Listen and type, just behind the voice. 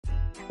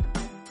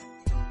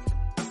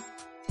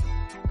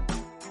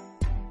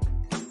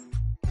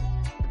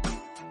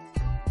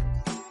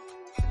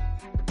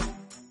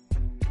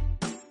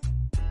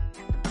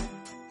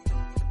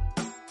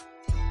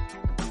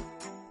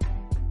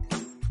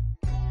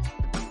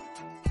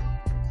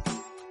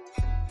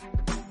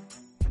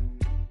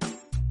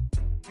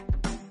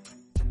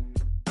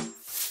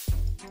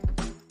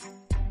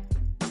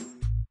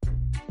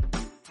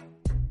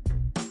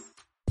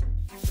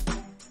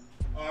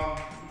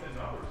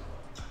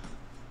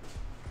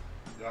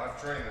You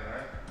have training,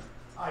 right?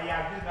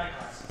 Yeah, I do night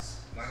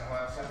classes. Night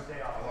classes? Every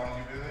day off. How long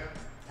have you been there?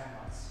 10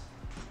 months.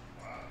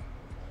 Wow.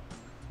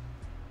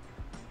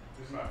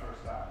 This is my first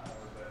time. I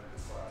was at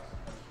this class.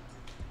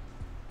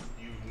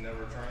 You've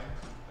never trained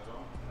at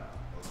all? No.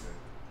 Okay.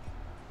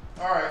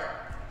 All right.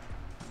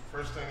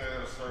 First thing I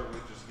gotta start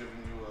with, just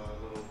giving you a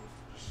little,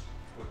 just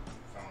quick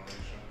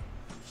foundation.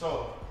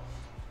 So,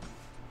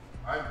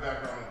 I have a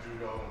background in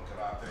Judo and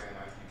Karate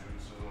and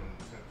Jujutsu and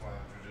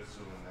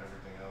Jujutsu and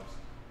everything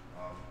else.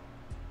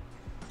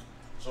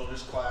 So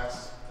this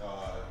class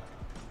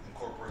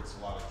incorporates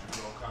a lot of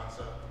Judo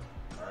concept.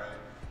 All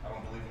right. I don't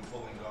believe in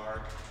pulling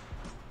guard.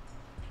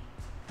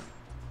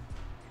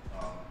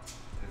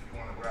 If you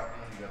want to grab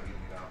me, you gotta get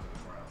me down to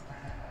the ground.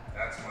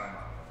 That's my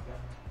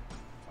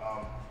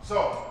motto.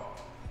 So,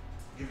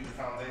 give you the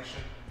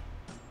foundation.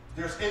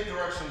 There's 8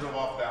 directions of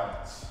off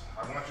balance.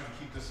 I want you to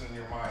keep this in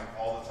your mind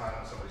all the time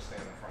when somebody's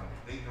standing in front of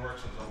you. 8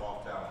 directions of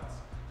off balance.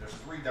 There's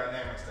 3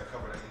 dynamics that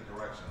cover the 8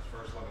 directions.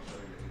 First, let me show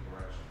you the 8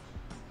 directions.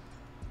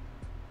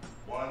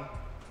 1,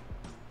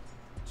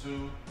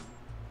 2,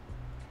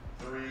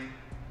 3,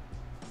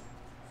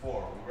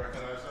 4. We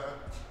recognize that?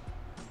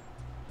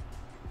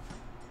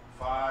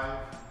 5,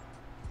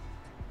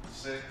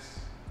 6,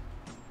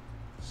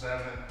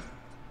 7,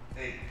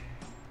 8.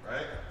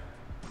 Right?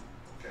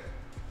 Okay.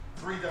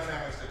 3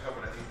 dynamics that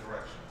cover the 8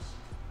 directions.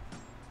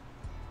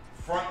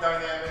 Front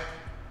dynamic,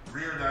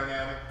 rear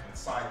dynamic, and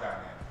side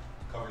dynamic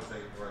covers the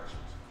 8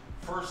 directions.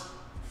 First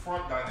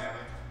front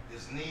dynamic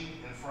is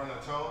knee in front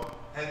of toe,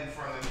 head in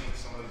front of knee.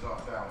 Somebody's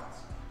off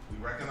balance. We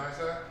recognize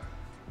that?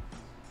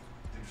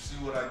 Did you see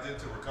what I did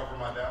to recover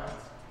my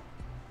balance?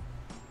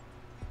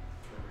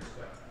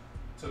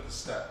 Took a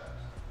step,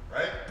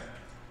 right?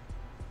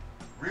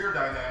 Rear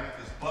dynamic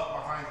is butt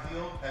behind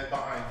heel, head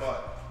behind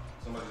butt.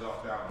 Somebody's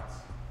off balance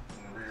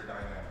in the rear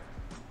dynamic.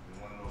 In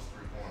one of those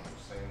 3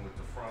 corners. Same with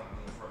the front,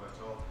 knee in front of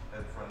toe,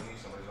 head in front of knee.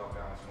 Somebody's off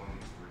balance in one of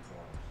these 3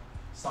 corners.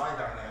 Side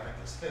dynamic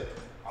is hip,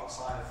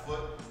 outside of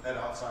foot, head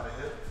outside of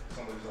hip.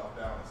 Somebody's off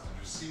balance. Did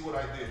you see what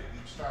I did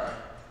each time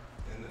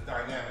in the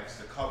dynamics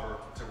to recover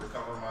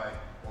my,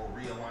 or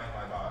realign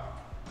my body?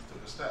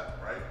 Took a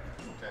step, right?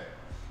 Okay.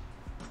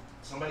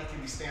 Somebody can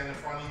be standing in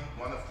front of you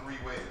one of 3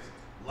 ways.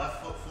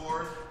 Left foot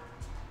forward,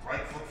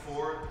 right foot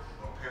forward,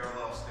 or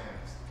parallel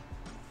stance.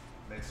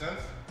 Make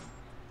sense?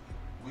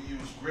 We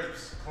use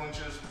grips,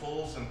 clinches,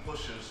 pulls, and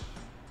pushes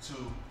to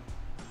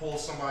pull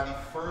somebody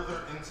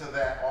further into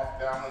that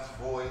off-balance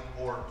void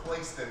or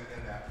place them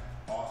in that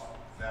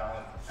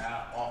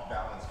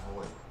off-balance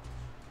void.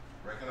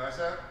 Recognize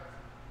that?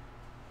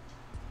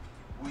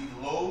 We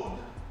load,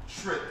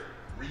 trip,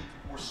 reap,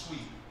 or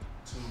sweep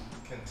to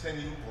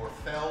continue or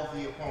fell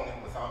the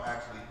opponent without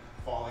actually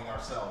falling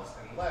ourselves,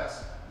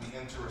 unless we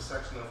enter a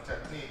section of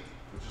technique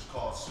which is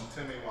called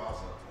suteme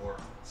waza, or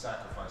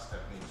sacrifice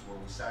techniques, where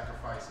we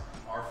sacrifice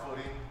our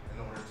footing in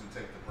order to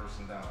take the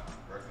person down.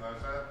 Recognize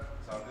that?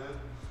 Sound good?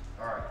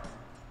 All right.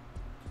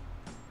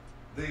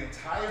 The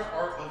entire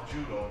art of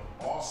Judo,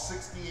 all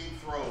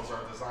 68 throws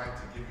are designed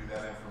to give you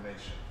that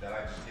information that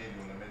I just gave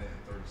you in a minute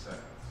and 30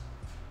 seconds.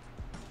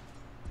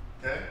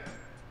 Okay?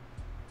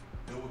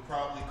 It would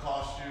probably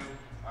cost you,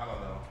 I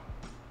don't know,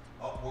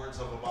 upwards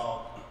of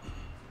about,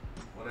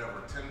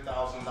 whatever, $10,000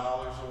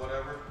 or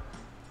whatever,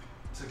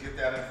 to get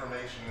that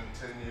information in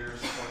 10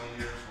 years, 20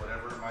 years,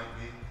 whatever it might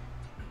be.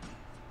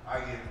 I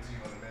gave it to you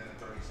in a minute and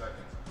 30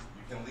 seconds.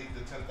 You can leave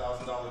the $10,000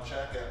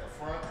 check at the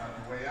front on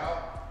your way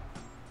out.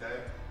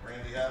 Okay?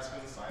 Randy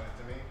Haskins, sign it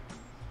to me.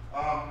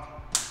 All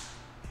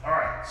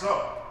right,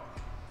 so,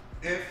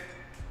 could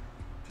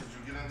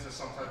you get into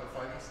some type of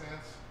fighting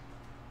stance?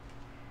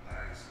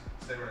 Nice.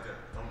 Stay right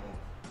there, don't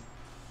move.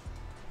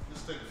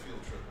 Let's take a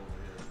field trip over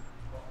here.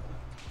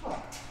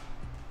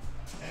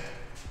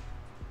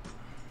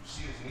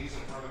 See his knees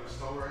in front of his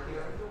toe right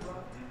here?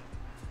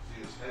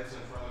 See his head's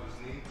in front of his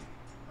knee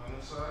on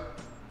this side?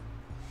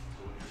 So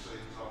would you say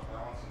he's off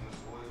balance in this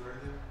void right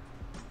here?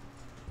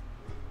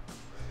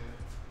 Right here?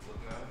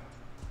 Looking at him?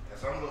 As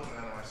I'm looking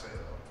at him, I say,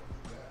 oh,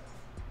 look at that.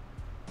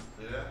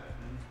 See that?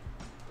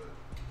 Good.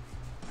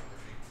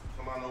 If you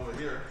come on over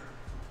here,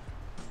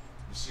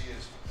 you see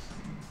his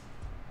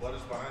butt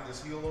is behind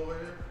his heel over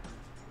here?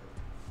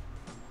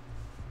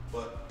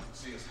 But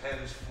see his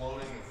head is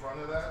floating in front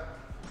of that?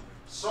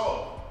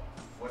 So,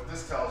 what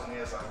this tells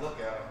me as I look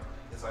at him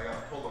is I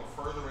gotta pull him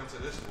further into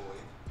this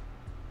void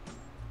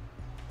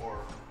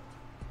or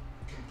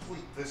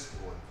complete this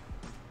void,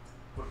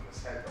 putting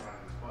his head behind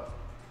his butt.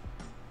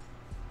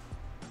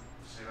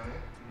 See what I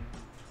mean?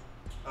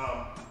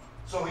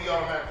 So he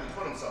automatically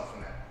put himself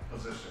in that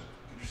position.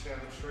 Could you stand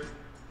up straight?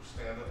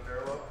 Stand up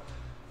parallel?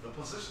 The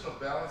position of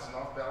balance and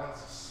off balance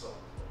is so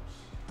close.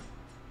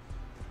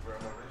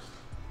 Grab my wrist.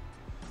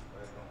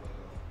 Right, don't let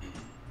go.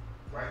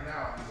 Right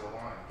now he's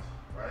aligned,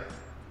 right?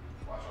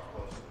 Watch how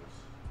close it is.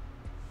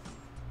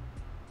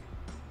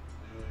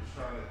 See what he's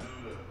trying to do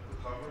to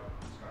recover?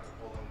 He's trying to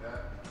pull him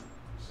back.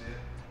 See it?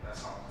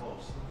 That's how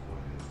close the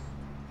void is.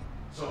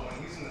 So when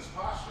he's in this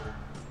posture,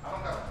 I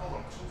don't gotta pull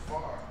him too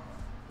far,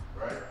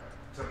 right?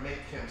 To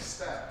make him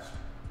step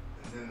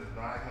in then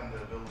deny him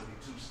the ability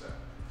to step.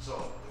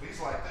 So if he's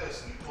like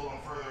this and you pull him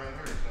further in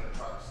here, he's going to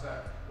try to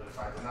step. But if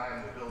I deny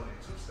him the ability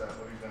to step,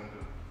 what he's going to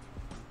do?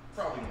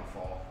 Probably going to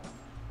fall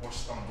or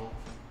stumble.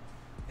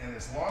 And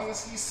as long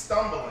as he's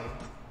stumbling,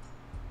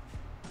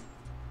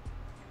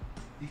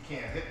 he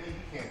can't hit me,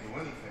 he can't do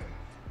anything.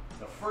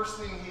 The first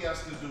thing he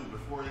has to do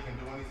before he can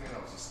do anything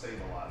else is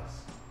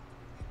stabilize.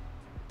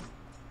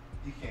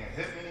 He can't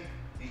hit me,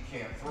 he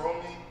can't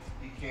throw me,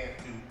 he can't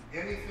do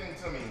anything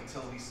to me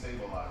until he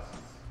stabilizes.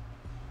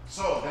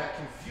 So that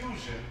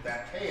confusion,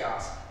 that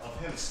chaos of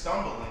him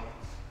stumbling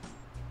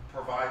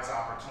provides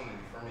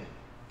opportunity for me.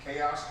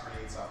 Chaos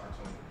creates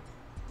opportunity.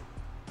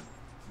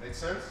 Make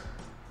sense?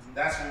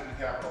 That's what we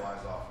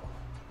capitalize off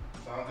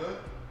of. Sound good?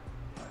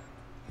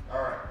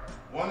 All right.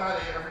 1 out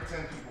of every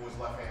 10 people is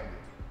left-handed.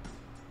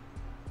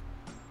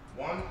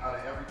 1 out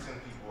of every 10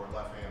 people are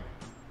left-handed.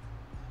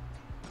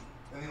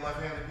 Any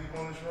left-handed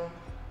people in this room?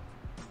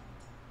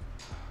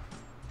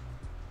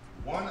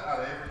 1 out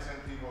of every 10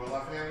 people are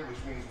left-handed,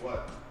 which means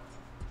what?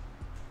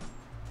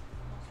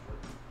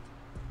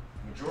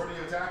 Majority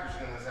of attackers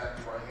are going to attack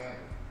you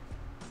right-handed.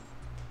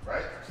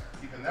 Right?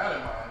 Keeping that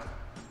in mind,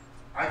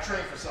 I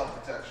train for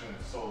self-protection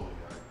solely.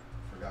 I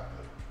forgot to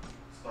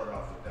start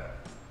off with that.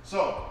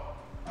 So,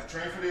 I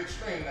train for the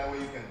extreme, that way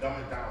you can dumb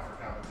it down for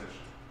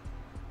competition.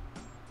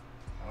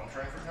 I don't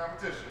train for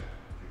competition,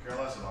 I care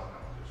less about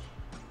competition.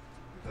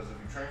 Because if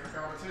you train for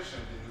competition,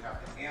 then you have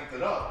to amp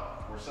it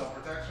up. For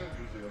self-protection,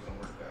 usually doesn't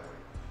work that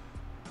way.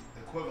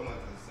 The equivalent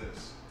is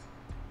this.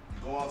 You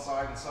go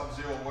outside in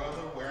sub-zero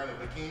weather wearing a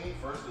bikini,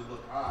 first it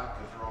look odd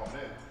because you're all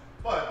men.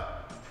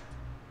 But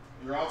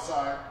you're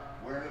outside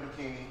wearing a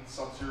bikini,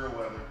 sub-zero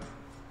weather,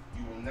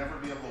 you will never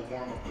be able to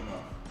warm up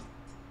enough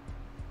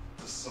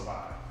to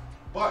survive.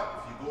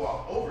 But if you go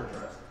out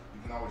overdressed,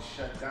 you can always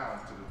shut down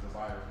to the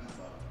desired heat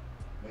level.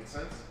 Make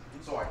sense?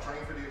 So I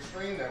train for the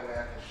extreme, that way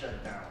I can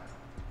shut down.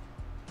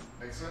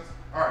 Make sense?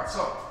 All right,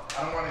 so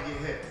I don't want to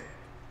get hit,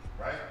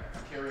 right?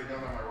 I carry a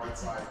gun on my right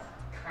side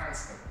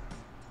constantly.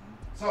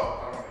 So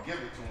I don't want to give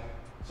it to him.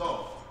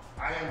 So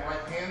I am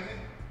right-handed,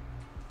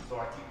 so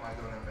I keep my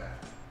gun in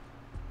back.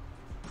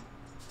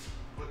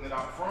 Putting it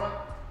out front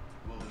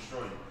will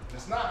destroy you. And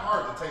it's not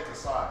hard to take a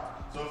side.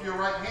 So if you're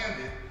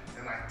right-handed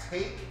and I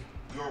take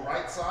your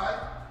right side,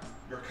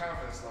 your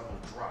confidence level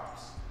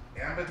drops.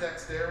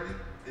 Ambidexterity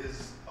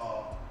is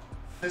a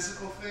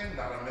physical thing,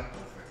 not a mental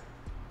thing.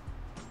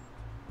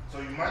 So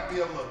you might be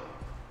able to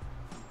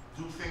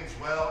do things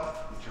well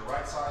with your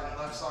right side and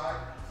left side,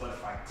 but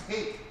if I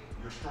take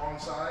your strong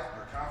side,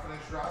 your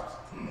confidence drops,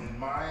 and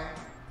mine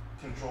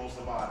controls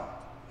the body.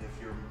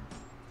 If your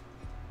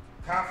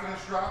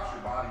confidence drops,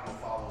 your body will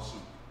follow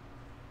suit.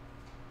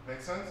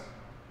 Make sense?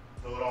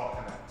 So it all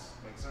connects.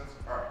 Make sense?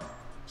 All right.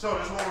 So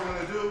this is what we're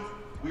going to do.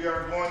 We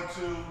are going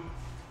to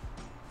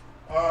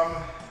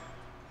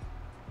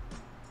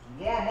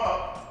warm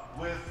up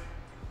with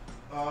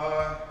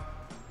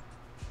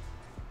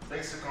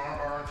basic arm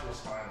bar into a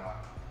spine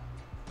lock.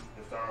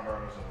 If the arm bar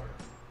doesn't work,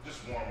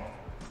 just warm up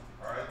with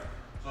it. All right.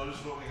 So this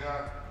is what we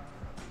got.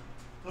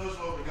 So this is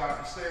what we got.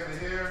 I'm standing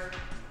here.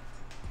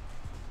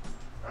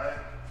 Right.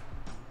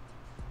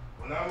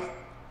 When I'm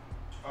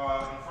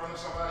in front of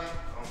somebody,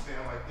 I'm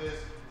standing like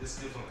this. This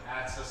gives them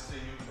access to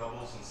you,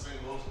 doubles and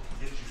singles,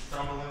 gets you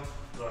stumbling,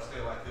 so I stay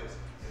like this.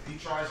 If he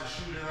tries to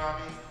shoot it on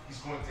me,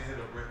 he's going to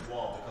hit a brick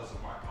wall because of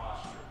my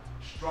posture.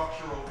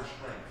 Structure over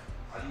strength.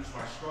 I use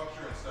my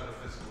structure instead of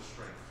physical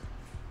strength.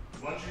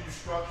 Once you use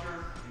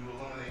structure, you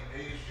eliminate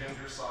age,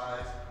 gender,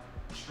 size,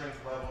 strength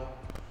level.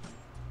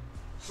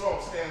 So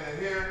I'm standing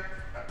here,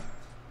 I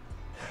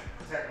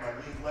protect my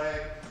weak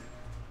leg,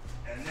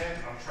 and then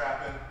I'm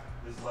trapping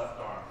his left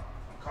arm.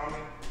 I'm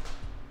coming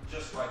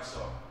just like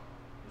so.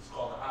 It's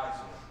called the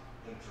Eisner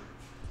entry.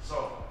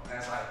 So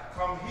as I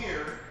come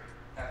here,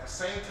 at the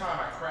same time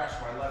I crash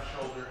my left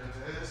shoulder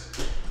into his,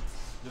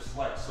 just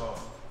like so,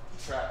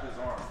 to trap his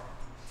arm.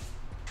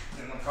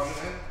 And I'm coming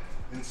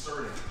in,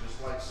 inserting,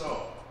 just like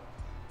so.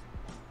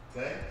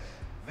 Okay?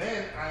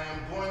 Then I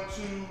am going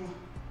to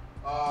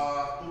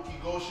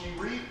ukigoshi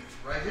reap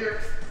right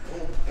here,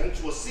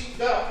 into a seat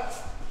belt,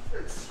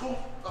 scoop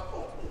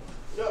up,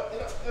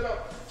 get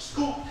up,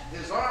 scoop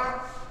his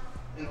arm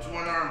into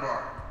an arm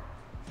bar.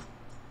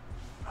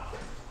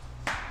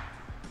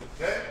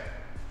 Okay?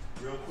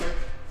 Real quick,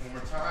 one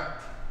more time.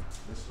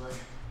 This way.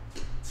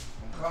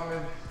 I'm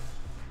coming.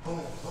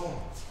 Boom, boom,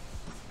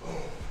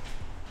 boom,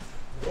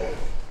 boom,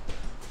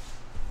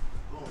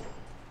 boom.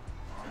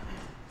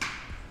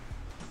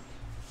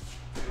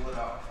 Feel it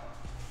out.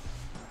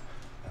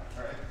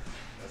 All right?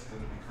 That's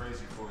going to be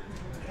crazy for you.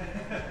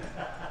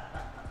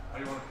 How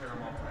do you want to pair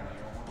them up right now?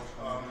 You want which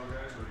one of you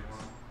guys, or do you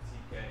want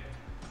TK.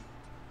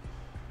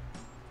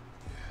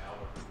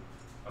 Albert.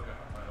 Okay,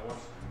 I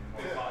watched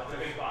it. The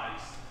big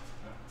bodies.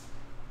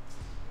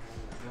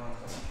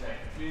 Okay.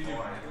 Me and you. Me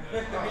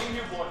and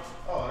you, boy.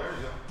 Oh, there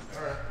you go.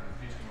 All right.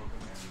 Peach can move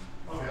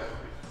in. Okay.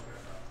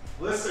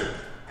 Listen,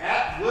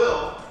 at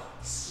will,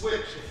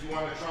 switch if you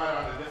want to try it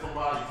on a different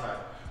body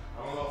type. I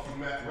don't know if you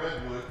met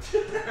Redwood.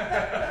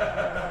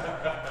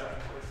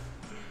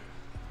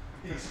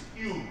 is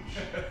huge.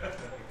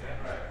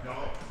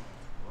 No.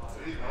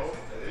 There you go.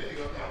 There you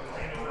go.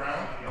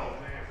 Around. No.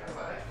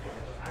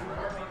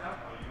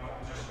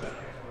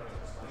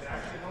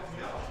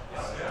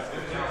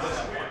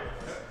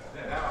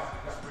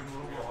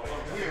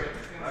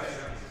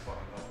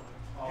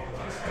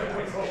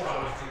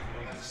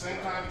 At the same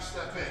time you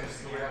step in,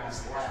 you have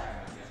this line.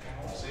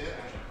 See it?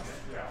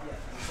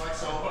 It's like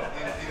so,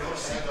 and it goes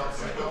seatbelt.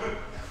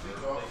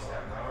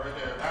 Right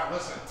there. Now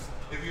listen,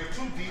 if you're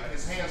too deep,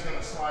 his hand's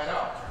gonna slide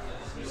out.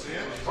 You see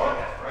it?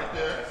 Right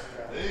there.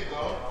 There you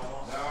go.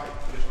 Now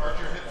just arch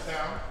your hips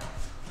down.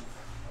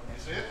 You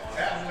see it?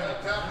 Tap,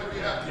 tap, tap if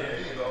you have to. There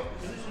you go.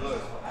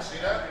 Good. You see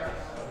that?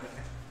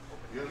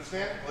 You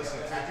understand? Listen,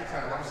 take your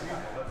time. Let me see.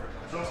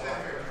 Don't stand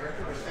here.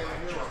 Stand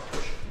here.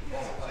 Push.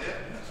 See it?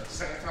 At the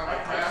same time I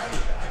pass,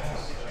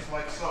 just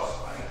like so.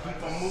 And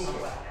keep on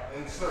moving.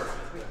 Insert.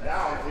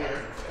 Now I'm here.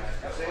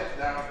 See it?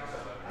 Now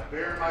I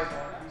bear my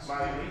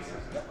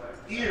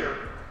ear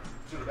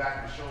to the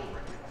back of the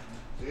shoulder.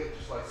 See it?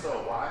 Just like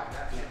so. Why?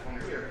 From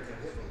here, he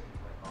can hit me.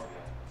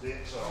 See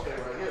it? So, okay,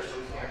 right here, so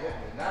he can't hit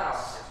me. Now,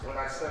 when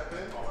I step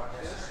in, watch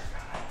this.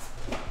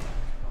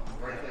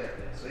 Right there.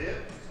 See it?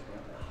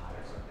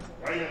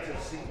 Right into the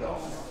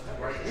seatbelt.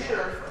 Right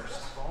here,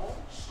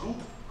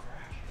 scoop.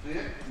 See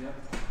it?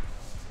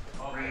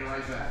 Bring it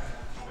right back.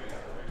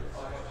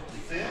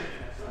 You see it?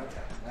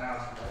 Now,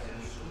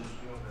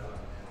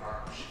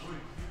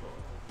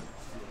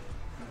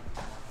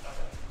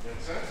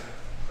 make sense?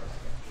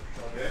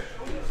 Okay?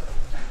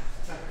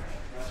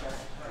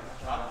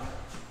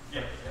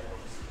 Yeah.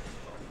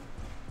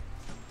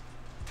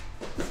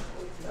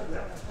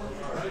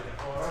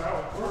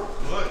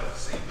 Good.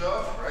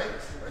 Seatbelt, right?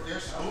 Right there,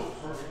 scoop.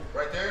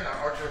 Right there, now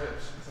arch your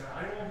hips.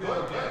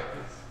 Good, good.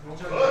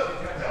 Good.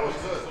 That was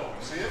good.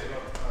 You see it?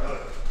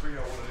 Good.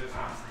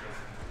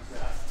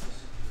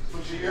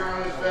 Put your ear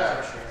on his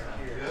back.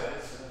 Good.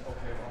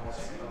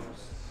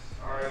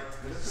 Alright.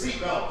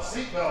 Seatbelt,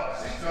 seatbelt,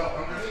 seatbelt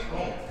underneath.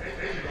 Boom.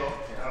 There you go.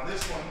 Now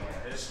this one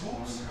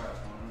scoops.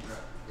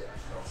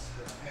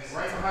 And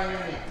right behind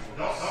your knee.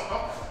 No.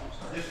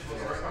 This was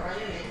right behind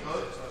your knee.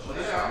 Good.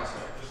 Lay down.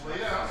 Just lay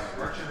down.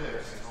 Arch your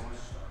hips.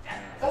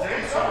 There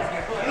you go.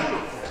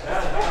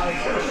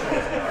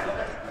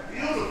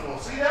 Beautiful.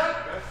 See that?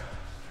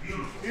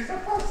 Beautiful. It's the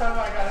first time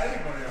I got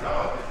anybody on.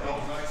 No.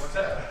 What's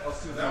that? Let's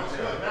do that. That was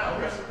good. Now,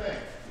 here's the thing.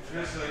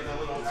 Here's the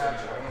little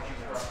action. I want you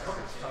to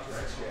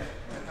practice.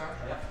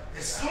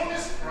 As soon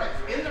as, right,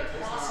 in the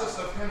process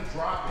of him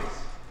dropping,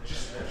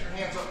 just put your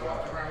hands up,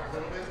 walk around a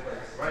little bit,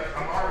 right?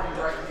 I'm already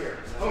right here.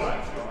 Boom.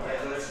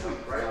 Let's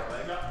sweep, right?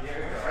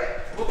 Right?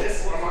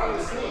 This, I'm on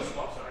this knee.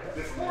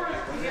 Before the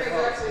hands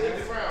actually hit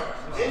the ground,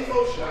 in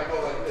motion, I go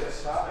like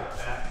this.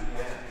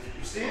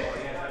 You see it?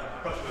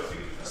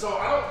 So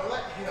I don't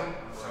let him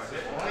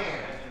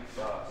land.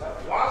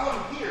 While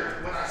I'm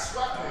here, when I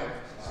swept him,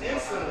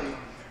 instantly,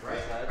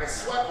 right? I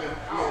swept him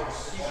out.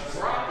 He's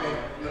dropping,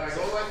 and I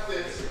go like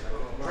this,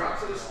 drop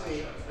to his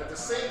knee. At the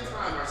same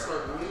time, I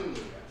start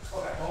leaning.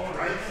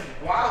 Right?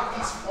 While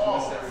he's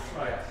falling,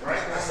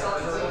 right? I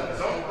start leaning.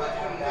 Don't let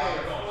him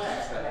land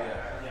flat.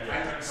 I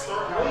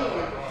start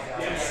leaning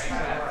and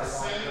sweep at the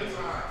same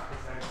time.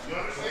 You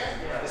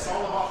understand? It's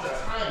all about the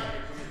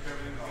timing.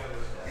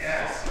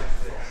 Yes.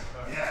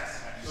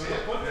 Yes. You see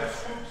it?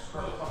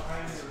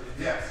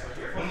 Yes.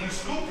 When you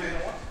scoop it,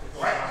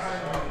 right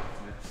behind you.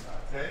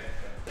 Okay?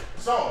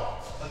 So,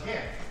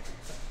 again,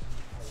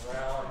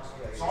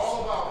 it's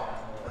all about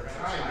the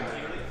timing.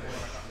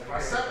 If I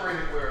separate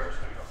it where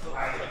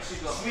I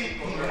sweep,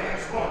 he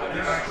lands going,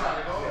 then I try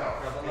to go out.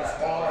 It's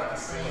all at the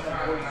same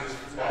time when I just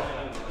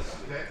follow.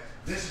 Okay?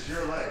 This is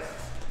your leg.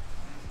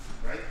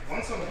 Right?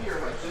 Once I'm here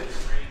like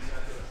this,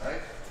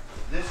 right?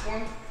 This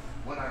one,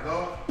 when I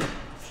go,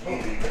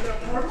 boom. See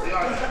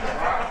how I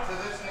drop to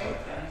this knee?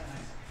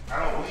 I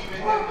don't leave it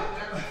in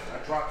there. I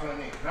drop to the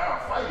knee. Now,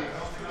 fighting,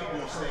 people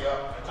will stay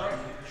up,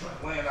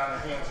 land on their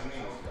hands and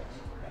knees.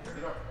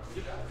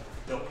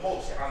 They'll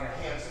pulse on their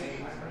hands and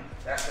knees.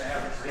 That's the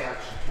average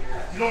reaction.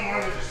 You don't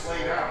want to just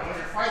lay down. When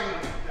you're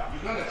fighting,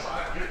 you're going to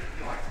try. You're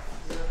like,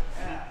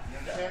 you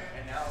understand?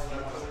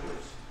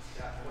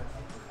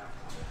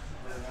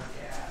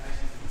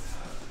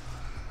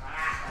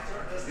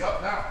 Yup,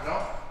 now, no.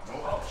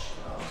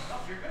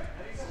 You're good.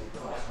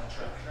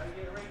 Try to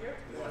get it right here.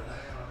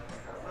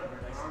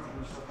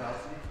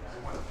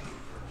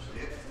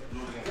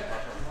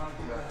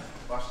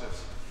 Watch this.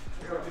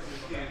 Right?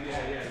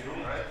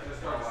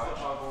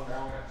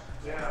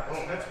 Yeah,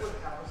 boom. That's what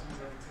happens to me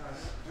every time.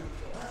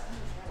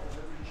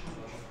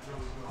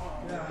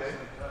 Okay.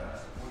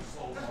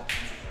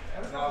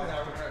 Now we're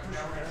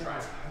going to try.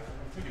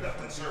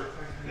 Insert.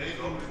 There you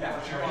go.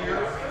 Put your ear.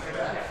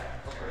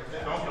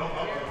 No.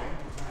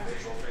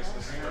 Face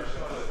this here.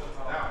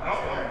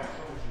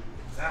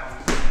 Now,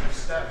 you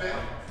step in.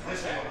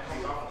 This one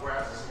comes off and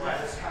grabs his leg.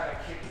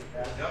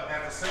 Yep,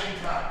 at the same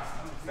time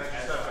that you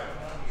step in.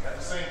 At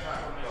the same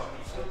time. Go.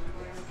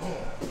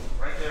 Boom.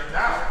 Right there.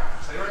 Now,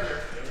 stay right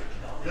there.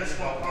 This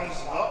one comes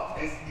up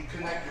and you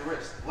connect your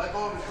wrist. Let go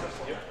of his wrist.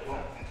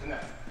 Boom. And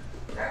connect.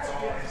 That's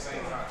all at the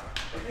same time.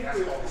 That's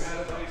called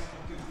step.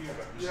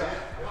 You see it?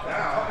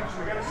 Now,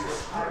 scoop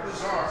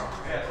his arm.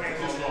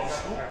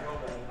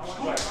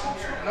 Scoop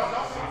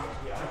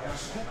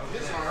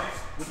his arm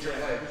with your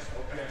leg.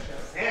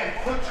 And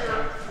put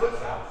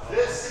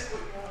this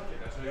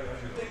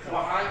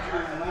behind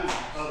your knee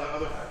of the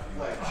other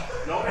leg.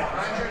 No,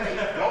 behind your knee.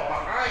 No,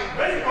 behind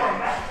your knee.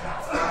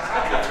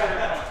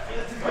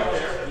 Right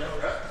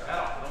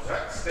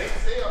there. Stay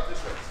up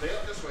this way. Stay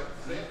up this way.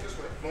 Stay up this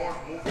way. More.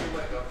 Move your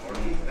leg up. More.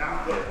 Now,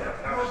 good.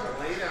 Now just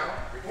lay down.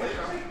 Lay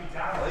down.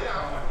 Lay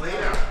down. Lay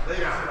down. Lay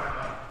down.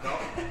 No.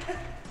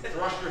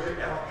 Thrust your hip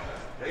down.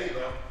 There you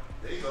go.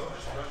 There you go.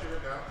 Just thrust your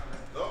hip down.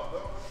 Go. Go.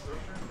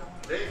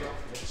 There you go.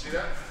 See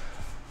that?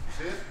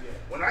 See it?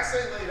 When I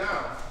say lay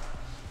down,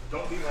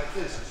 don't be like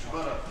this. It's your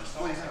butt up. Just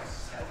lay down.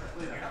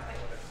 Lay down.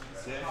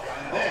 See it?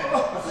 And then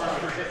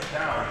thrust your hip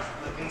down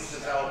against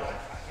his elbow.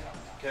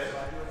 Okay?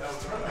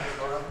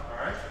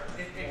 Alright?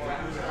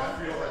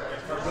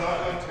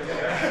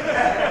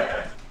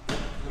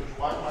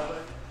 Watch my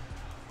leg.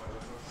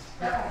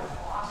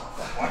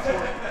 Watch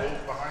where it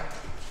goes behind.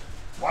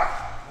 Watch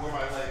where my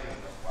leg is.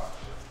 Watch.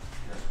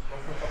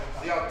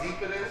 See how deep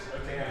it is?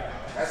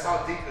 That's how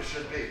deep it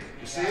should be.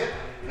 You see it?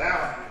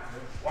 Now,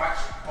 watch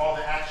all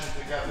the action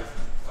together.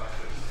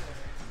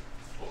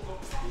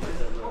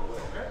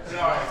 See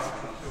how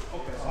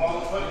all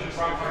the foot in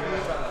front of you.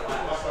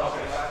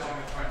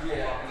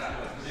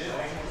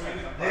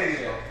 There you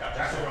go.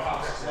 That's where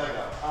I'll just leg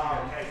up.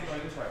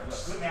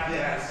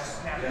 Yes.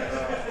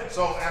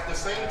 So at the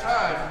same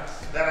time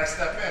that I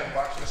step in,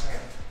 watch this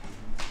hand.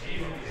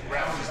 It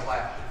grabs his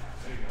lap.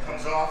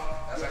 Comes off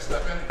as I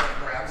step in, it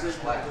grabs his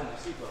lap.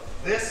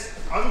 This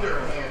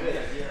underhand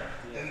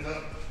in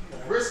the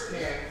wrist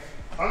hand,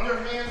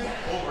 underhand,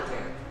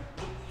 overhand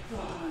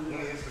when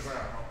he hits the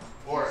ground.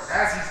 Or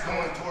as he's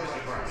going towards the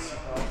ground.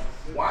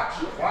 Watch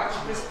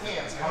his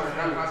hands how they're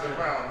not on the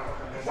ground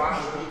and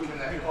watch me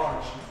connect.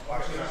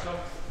 Watch this.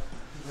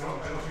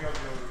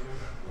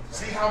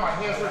 See how my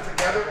hands are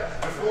together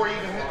before he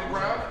even hit the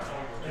ground?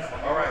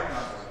 All right.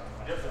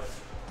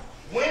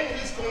 When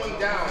he's going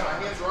down, my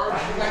hands are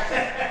already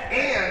connected.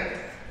 And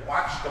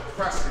watch the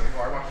pressing.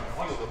 Or I want you to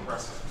feel the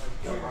pressing.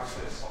 Watch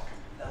this.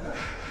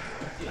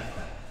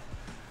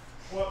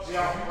 See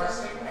how I'm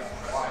pressing?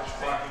 Watch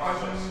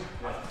this.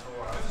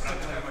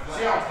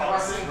 See how I'm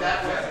pressing that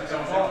way?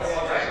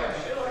 Right?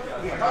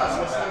 Because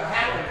what's going to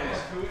happen is,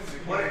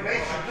 what it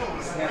makes you do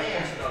is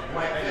land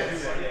like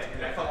this.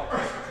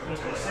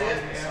 See it?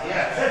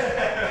 Yes.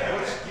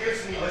 Which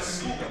gives me the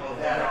scoop of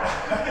that arm.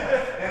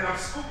 And I'm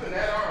scooping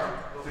that arm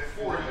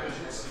before it even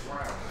hits the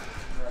ground.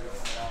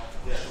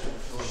 Yeah.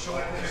 Show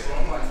it this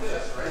one like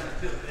this, right?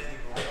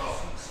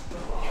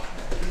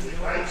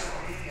 Right?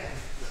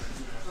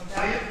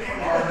 See it?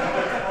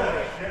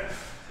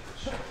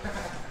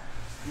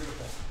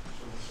 Beautiful.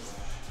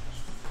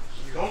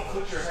 Don't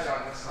put your head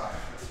on this side.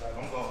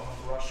 Don't go.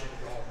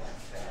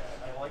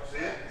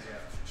 See it?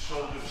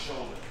 Shoulder to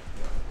shoulder.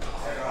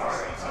 Head on the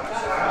side.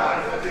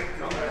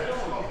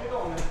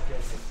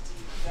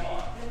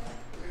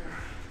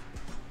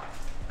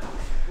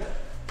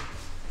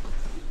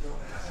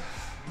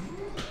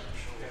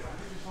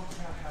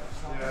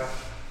 Yeah.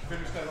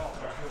 Finish that off.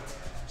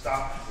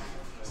 Stop.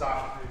 Stop.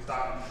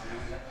 Stop.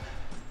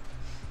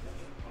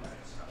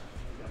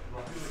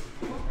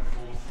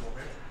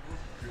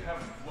 You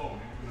haven't flown.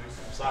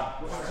 Stop.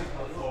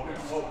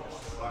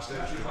 Watch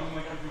that.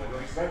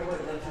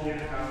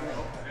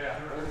 Yeah.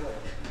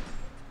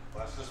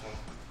 Watch this one.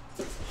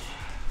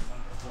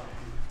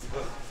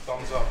 Good.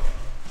 Thumbs up.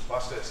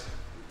 Watch this.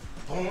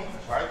 Boom.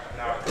 Right?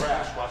 Now I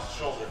crash. Watch the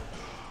shoulder.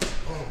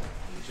 Boom.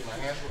 See my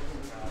hand?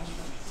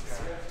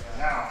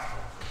 Now.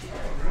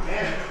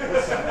 Man,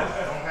 listen.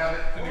 Don't have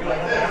it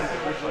like this.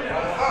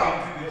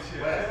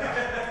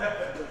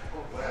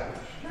 Wet.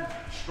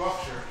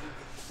 Structure.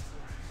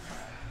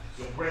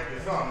 You'll break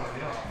your thumb.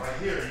 Right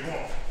here, you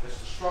won't. It's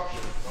the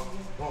structure.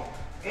 Boom.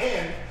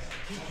 And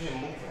keep him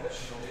moving.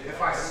 If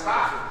I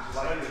stop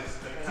like this,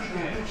 he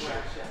can do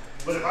shit.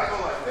 But if I go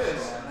like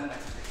this,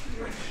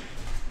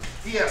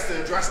 he has to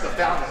address the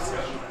balance.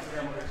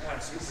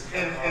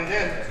 And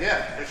then,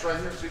 yeah, it's right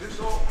here. See this?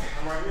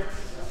 I'm right here.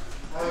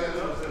 All I gotta do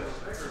is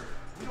this.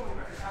 We don't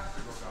even have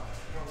to go down.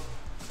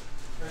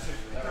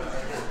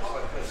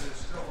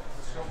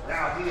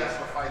 Now he has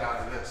to fight out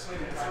of this.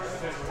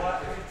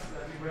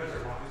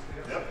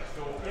 Yep.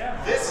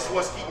 This is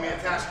what's keeping me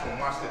attached to him.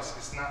 Watch this.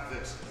 It's not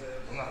this.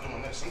 I'm not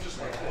doing this. I'm just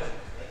like this.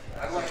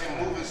 I let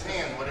him move his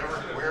hand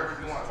wherever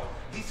he wants.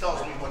 He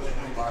tells me what to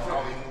do by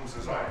how he moves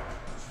his arm.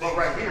 But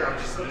right here, I'm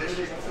just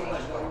initiating too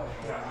much.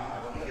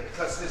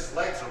 Because his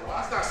legs are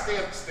wide. He's not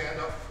stand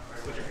up.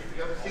 Put your feet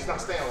together. He's not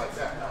standing like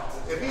that.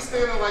 If he's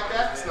standing like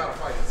that, it's not a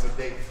fight. It's a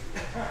date.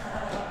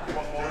 You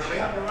want more of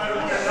me? He'll be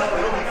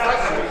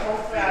fighting me.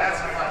 That's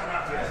a fight.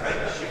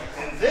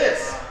 And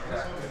this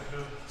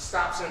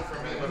stops him from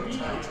being able to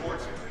turn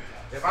towards me.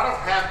 If I don't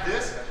have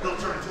this, he'll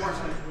turn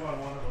towards me.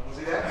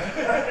 See that?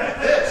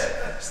 This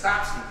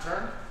stops him.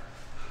 Turn.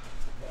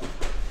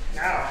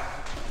 Now,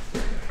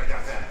 I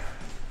got that.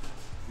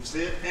 You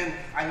see it? And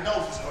I know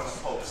he's going to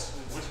post,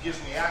 which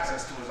gives me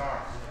access to his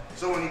arm.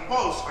 So when he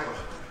posts, I go,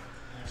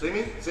 see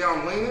me? See how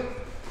I'm leaning?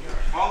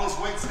 All his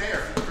weight's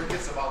there. He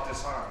forgets about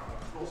this arm.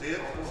 See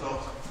it?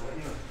 So,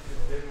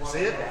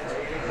 see it?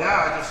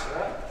 Now I just...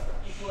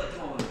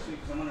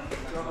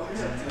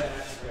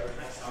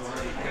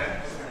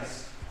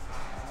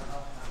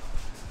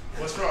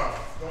 What's wrong?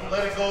 Don't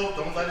let it go.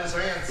 Don't let his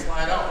hand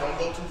slide out. Don't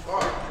go too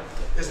far.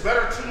 It's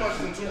better too much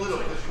than too little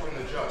because you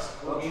can adjust.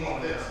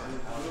 Meaning this.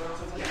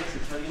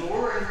 So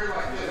we're in here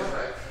like this,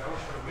 right?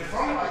 If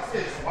I'm like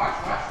this, watch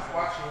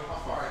how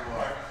far I go.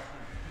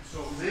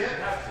 See it?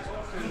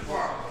 Too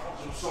far.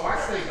 So I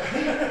stay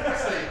deep.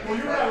 Well,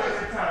 you're not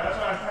wasting time. That's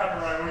why I'm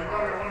tapping right. When you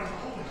probably want to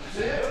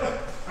see it?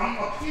 I'm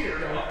up here.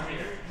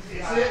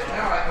 See it?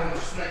 Now I can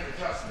just make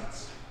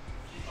adjustments.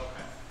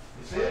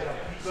 You see it?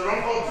 So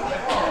don't go too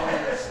far when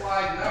you're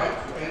sliding out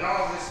and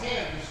all of his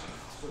hand just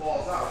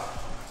falls out.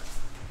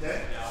 Okay?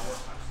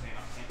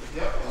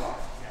 Yep.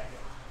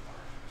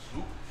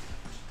 Swoop.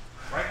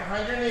 Right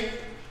behind your knee.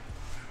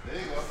 There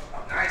you go.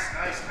 Nice.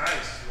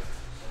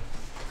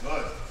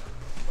 Good.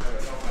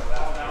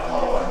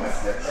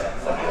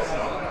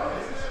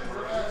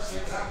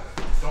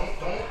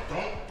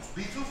 Don't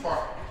be too far.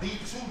 Be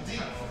too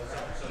deep.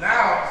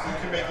 Now you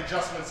can make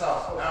adjustments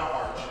out. Now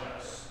arch.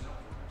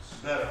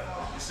 Better.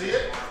 You see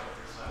it?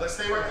 Let's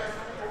stay right there.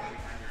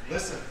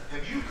 Listen,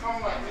 if you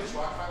come like this,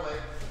 watch my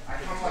leg. I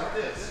come like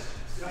this,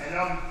 and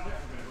I'm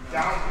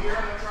down here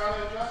and I'm trying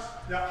to adjust.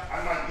 Yeah.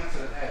 I might get to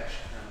the edge.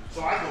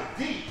 So I go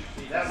deep.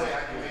 That way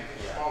I can make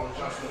the small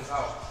adjustments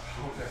out.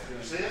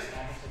 You see it?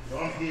 So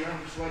I'm here,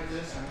 I'm just like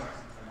this.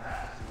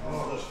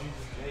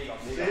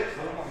 See it?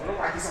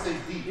 I can stay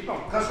deep.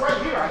 Because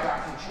right here I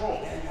got control.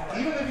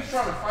 Even if he's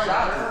trying to fight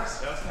out of this,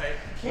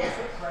 he can't.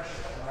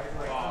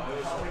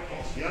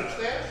 You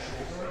understand?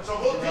 So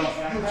go deep,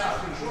 you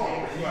have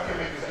control. You can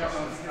make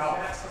adjustments out.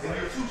 If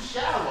you're too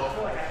shallow,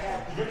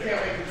 you can't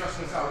make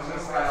adjustments out. It's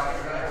inside out.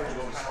 You're going to have to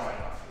go to spine.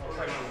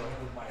 Okay?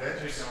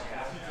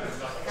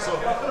 So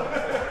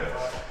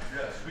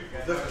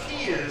the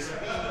key is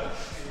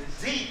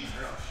be deep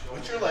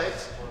with your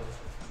legs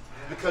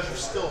because you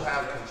still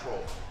have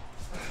control.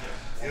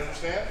 You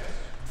understand?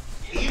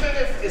 Even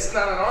if it's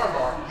not an arm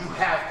bar, you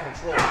have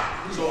control.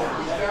 So if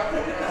you have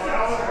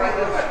right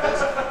here like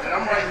this, and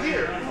I'm right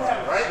here,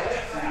 right?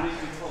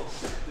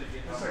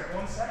 It's like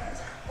 1 second.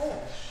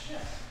 Oh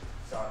shit.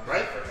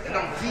 Right? And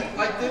I'm deep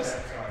like this,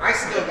 I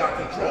still got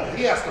control.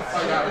 He has to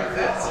fight out of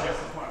this.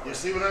 You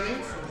see what I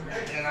mean?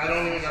 And I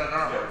don't even got an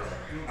arm bar.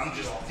 I'm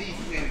just deep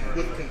and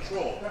with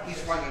control.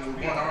 He's fighting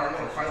with one arm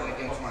and fighting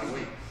against my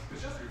weight.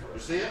 You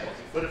see it?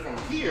 But if I'm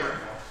here,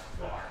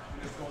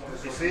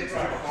 you see it's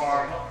too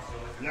far.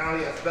 Now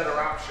he has better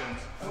options.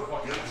 You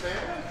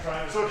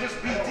understand? So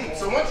just be deep.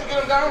 So once you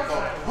get him down, go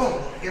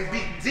boom and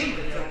be deep.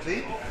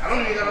 See? I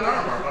don't even got an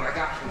arm bar, but I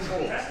got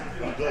control.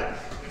 I'm good.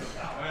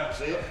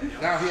 See it?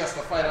 Now he has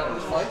to fight out of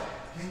his fight.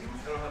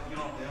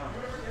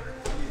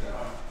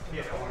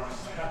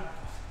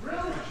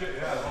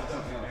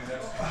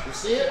 You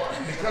see it?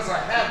 Because I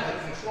have the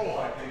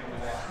control.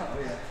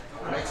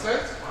 Make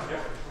sense?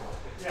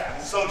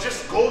 So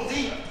just go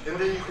deep, and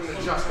then you can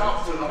adjust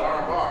out to the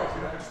arm bar,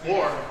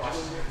 or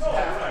just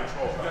have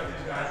control.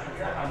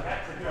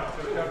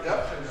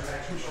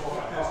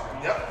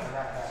 Yep.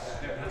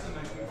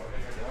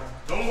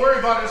 Don't worry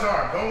about his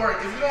arm. Don't worry.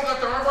 If you don't got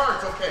the arm bar,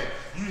 it's okay.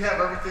 You have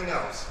everything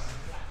else.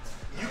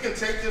 You can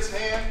take this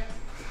hand,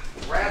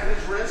 grab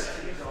his wrist,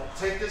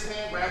 take this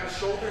hand, grab his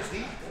shoulders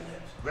deep,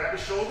 grab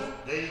his shoulder.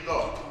 There you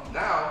go.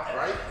 Now,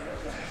 right?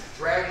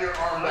 Drag your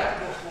arm back.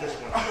 This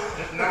one.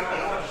 Just not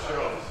the other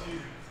shoulder.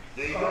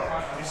 There you go.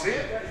 You see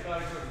it?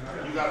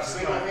 You got a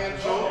single hand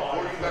shoulder,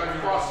 or you got a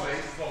cross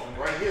face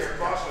right here,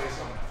 cross face.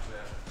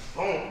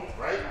 Boom,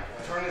 right?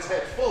 Turn his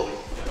head fully,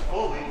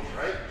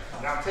 right?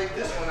 Now take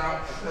this one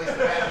out and place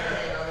the back of your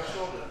hand on his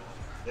shoulder.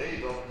 There you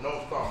go.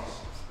 No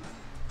thumbs.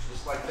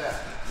 Just like that.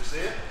 You see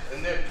it?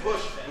 And then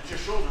push with your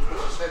shoulder,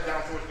 push his head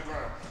down towards the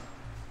ground.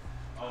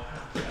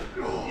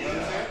 You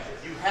understand?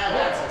 You have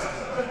access to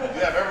it.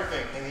 You have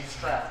everything, and he's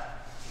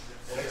trapped.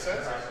 Make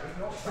sense?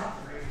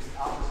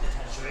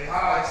 Stay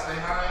high,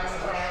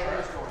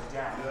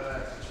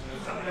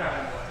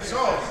 So,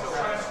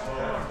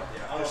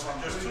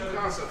 there's two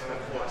concepts in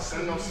course.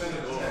 Sen no sen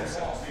and go no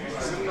sen.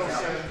 Sen no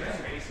sen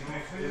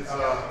is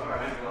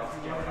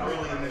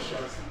early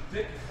initiative.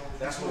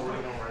 That's what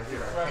we're doing right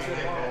here. I came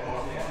in,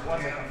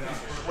 and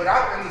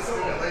without any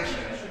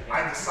stimulation,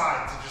 I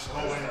decide to just go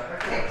in and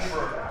punch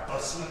for a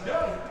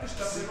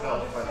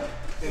seatbelt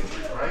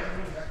injury, right?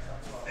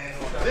 And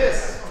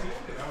this,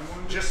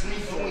 just me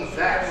doing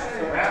that,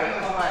 grabbing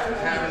his leg and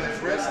having his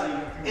wrist,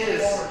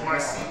 is my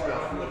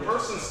seatbelt. The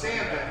person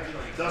standing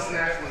doesn't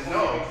actually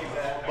know,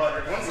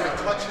 but once I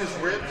touch his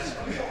ribs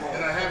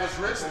and I have his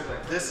wrist,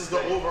 this is the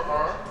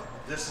overarm,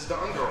 this is the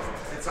underarm.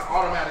 It's an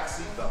automatic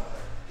seatbelt.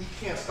 He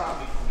can't stop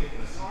me from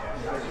getting the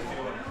seatbelt.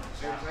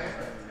 See what I'm saying?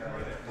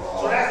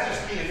 So that's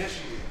just me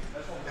initiating.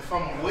 If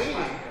I'm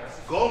waiting,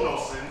 go no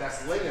sin,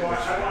 that's late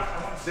initiative,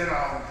 then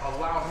I'll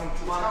allow him to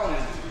tell me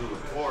to do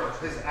it. Or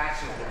his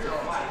actions will tell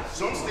him.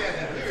 So I'm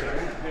standing here.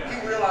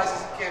 He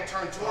realizes he can't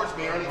turn towards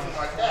me or anything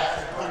like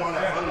that. I want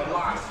to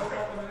unblock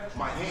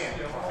my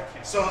hand.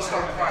 So he'll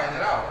start prying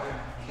it out.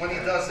 When he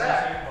does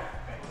that,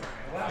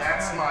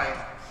 that's my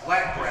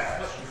lat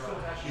grab.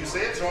 You see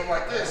it? So I'm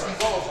like this. He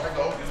goes. I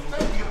go,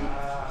 thank you.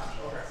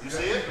 You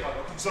see it?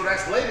 So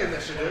that's late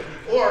initiative.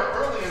 Or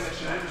early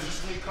initiative is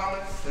just me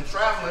coming and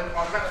traveling.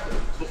 I'll kind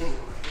of.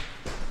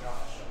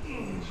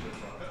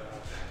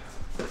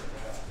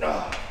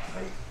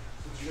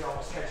 You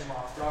almost catch him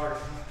off guard.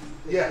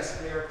 Yes.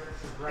 They're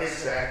aggressive.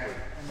 Exactly.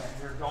 And then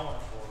you're going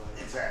for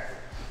it. Exactly.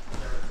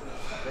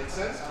 Make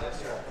sense? Yes,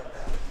 sir.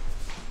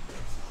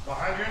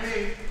 Behind your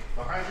knee.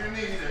 Behind your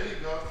knee. There you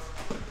go.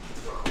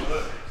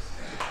 Good.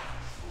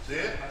 See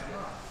it?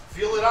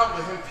 Feel it out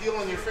with him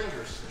peeling your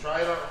fingers.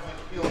 Try it out with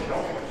peeling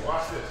your fingers.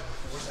 Watch this.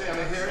 We're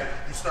standing here.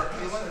 You start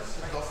peeling.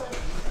 Go.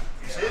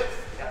 You see it?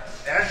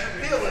 As you're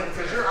peeling,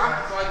 because you're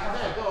occupied your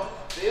head. Go.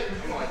 See it?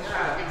 I'm like,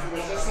 yeah, give you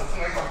resistance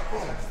and I go,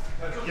 boom.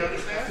 You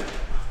understand?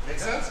 Make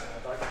sense?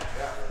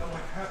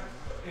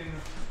 In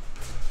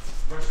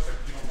respect,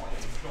 you don't want to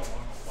go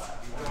flat.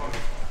 You want to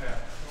go flat.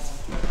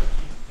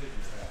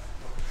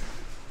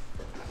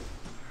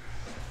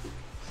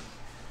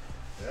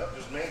 Yep,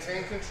 just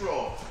maintain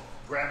control.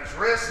 Grab his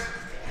wrist,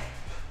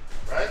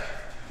 right?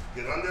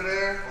 Get under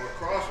there, or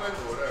crossface,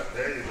 or whatever.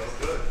 There you go,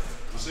 good.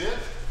 You see it?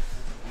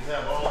 You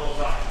have all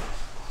those options.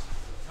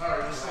 All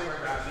right, let's say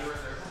we're right there.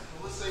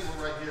 Let's say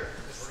we're right here.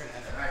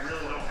 And I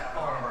really don't have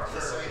an arm bar.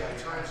 Let's say he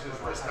turns his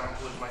wrist down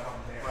towards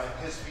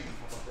his feet,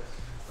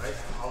 right?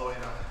 All the way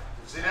down.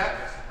 See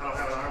that? I don't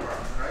have an arm bar,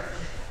 right?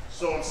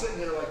 So I'm sitting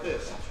here like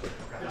this.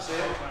 You see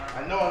it?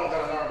 I know I don't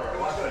got an arm bar.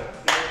 Watch me.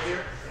 You right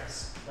here?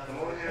 Yes. Come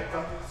over here.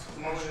 Come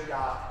over here.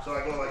 So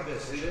I go like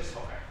this. See this?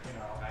 Okay. You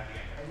know,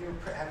 and you're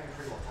having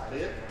pretty well tight.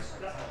 See it?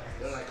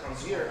 Then I come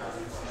here.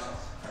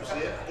 You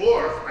see it?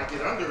 Or I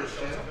get under his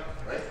chin,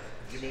 right?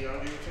 Give me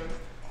under your chin.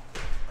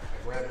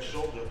 I grab his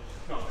shoulder,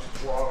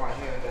 draw my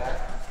hand back.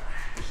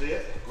 You see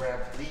it? Grab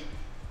deep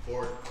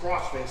or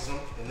cross face him,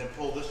 and then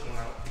pull this one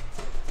out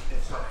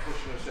and start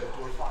pushing his head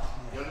towards.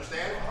 You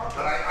understand?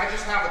 But I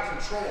just have a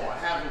control. I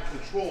have him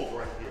controlled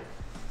right here.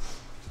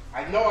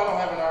 I know I don't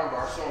have an arm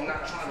bar, so I'm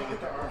not trying to get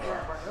the arm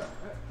bar.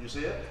 You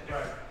see it?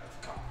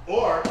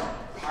 Or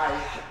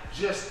I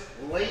just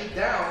lay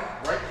down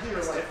right here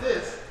like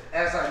this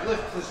as I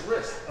lift his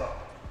wrist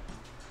up.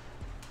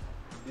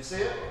 You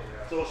see it?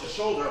 So it's a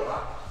shoulder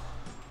lock.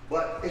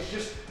 But it's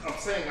just, I'm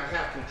saying I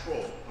have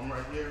control. I'm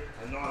right here.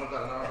 I know I don't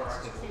got an arm bar. I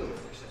can feel it.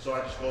 So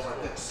I just go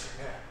like this.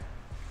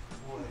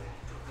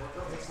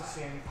 It's the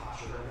same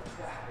posture.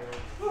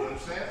 You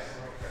understand?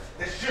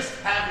 It's just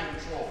having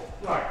control.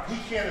 Right. He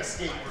can't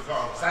escape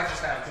regardless. I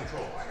just have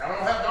control. Like, I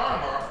don't have the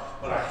arm bar,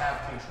 but I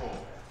have control.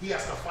 He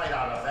has to fight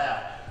out of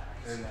that.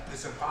 And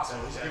it's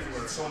impossible. He's giving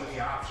me so many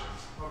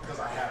options because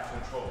I have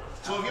control.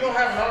 So if you don't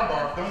have an arm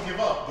bar, don't give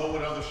up. Go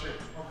with other shit.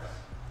 Okay.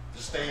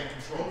 Just stay in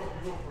control.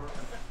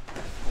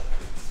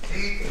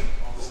 Deep.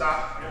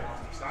 Stop.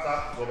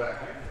 Stop. Go back.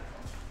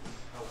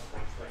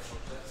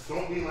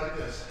 Don't be like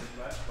this.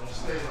 Don't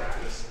stay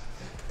like this.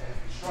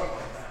 Struggle.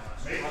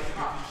 Make a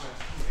pop.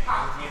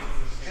 Pop.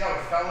 See how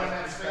it fell in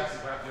that space?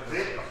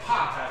 Make a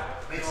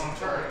pop. Makes him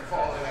turn and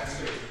fall in that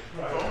space.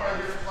 Go right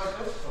here like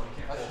this.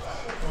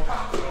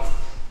 Pop.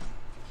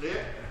 See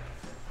it?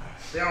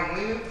 See how I'm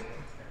leaning?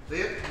 See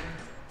it?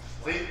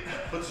 See?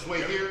 Puts his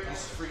weight here.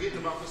 He's forgetting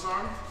about this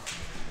arm.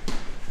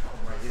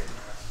 Right here.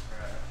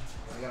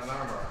 I got an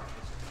arm bar.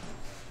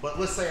 But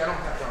let's say I don't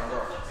have the arm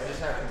bar. I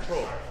just have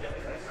control.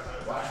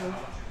 Watch me.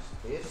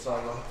 It's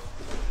all go.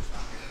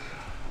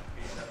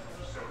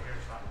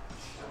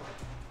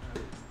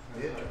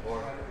 Or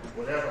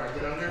whatever. I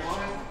get under his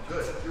chin.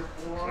 Good.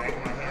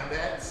 Drag my hand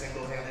back.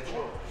 Single-handed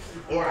shoulder.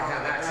 Or I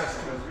have access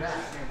to his back.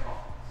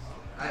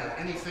 I have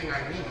anything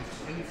I need,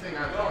 anything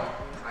I want,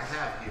 I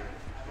have here.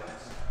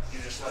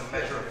 You just let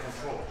measure of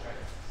control.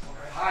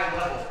 High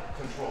level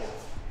control.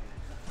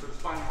 So the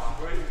spine bar,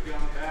 right? Get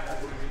on the back, or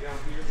would it be down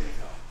here?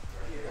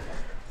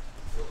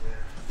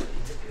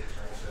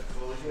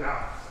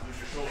 Now, use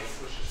your shoulder,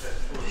 push his head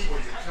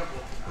towards your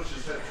temple, push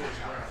his head towards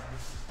the ground.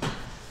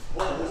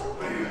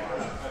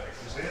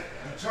 You see it?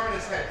 You turn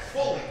his head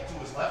fully to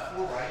his left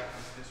or right,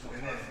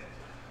 and then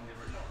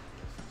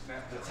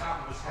the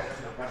top of his head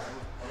to the right.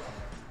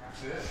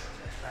 See it?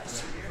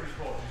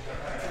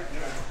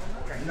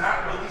 Not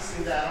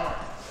releasing that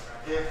arm.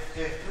 If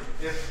he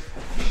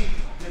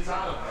gets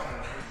out of it,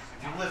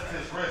 you lift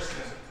his wrist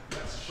and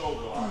that's a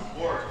shoulder lock.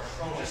 Or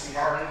you just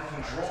are in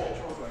control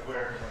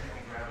where you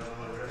can grab it a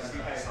little bit. He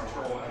has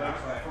control.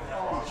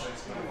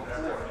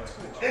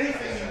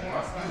 Anything you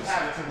want, you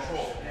have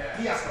control.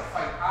 He has to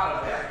fight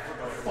out of that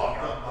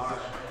fucked up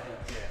position.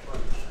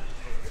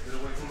 Get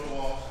away from the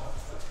wall.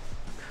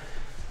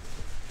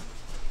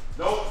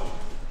 Nope.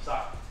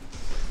 Stop.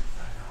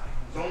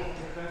 Don't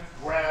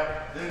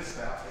grab, then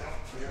stop.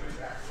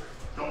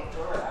 Don't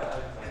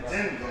and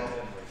then go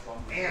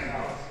and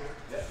go.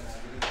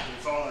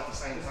 It's all at the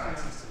same time.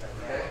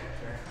 Okay?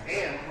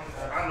 And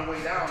on the way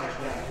down is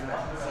when you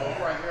connect. So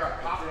I'm right here, I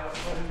pop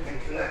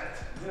and connect.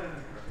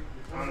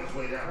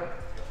 down.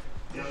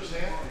 You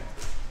understand?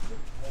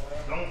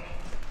 Don't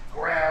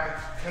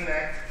grab,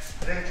 connect,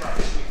 then try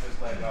to sweep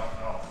his leg out.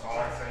 No, that's all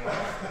I'm saying.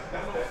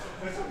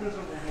 It's a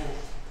miserable move.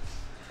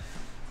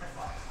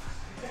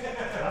 I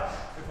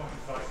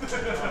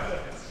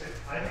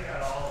think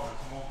out of all of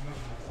it's the most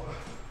miserable.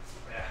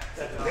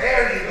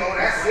 There you go.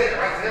 That's it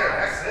right there.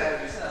 That's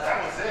it. That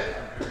was it.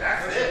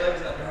 That's it.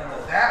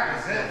 That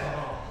was it.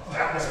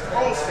 That was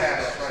pro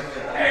status right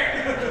there.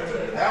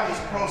 That was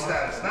pro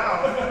status. Now,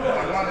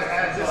 I wanted to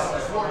add this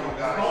before you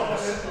guys.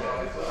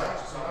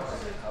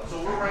 So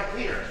we're right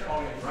here,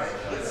 right?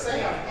 Let's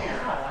say I'm here,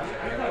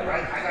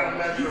 right? I got a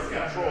measure of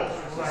control.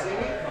 You see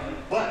me?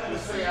 But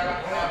let's say I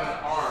don't have an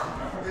arm.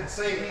 Let's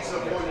say he's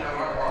avoiding an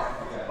arm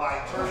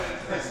by turning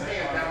his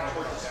hand down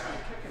towards his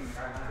feet.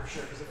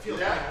 See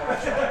that?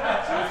 See what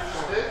you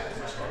just did?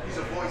 He's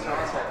avoiding an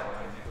arm.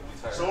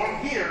 So I'm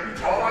here.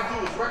 All I do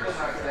is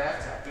recognize that.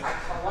 I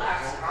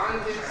collapse on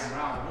his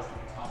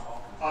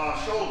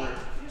shoulder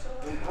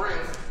and bring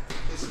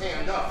his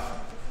hand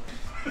up.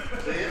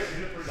 See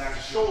it? That's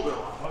a shoulder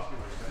lock.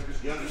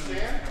 You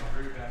understand?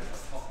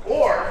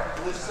 Or,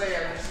 let's say I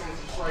do something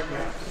just right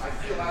here. I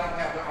feel I don't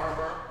have the arm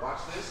bar.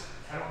 Watch this.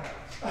 I don't have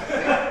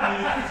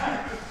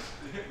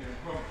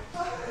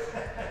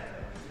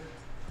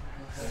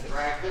it.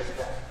 Drag this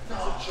back.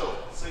 That's a choke.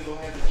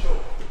 Single-handed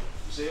choke.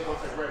 You see it?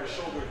 Once I grab his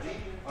shoulder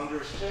deep under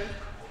his chin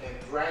and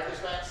drag this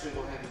back,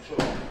 single-handed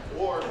choke.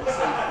 Or, let's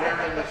say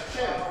burying his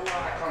chin.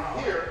 I come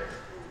here,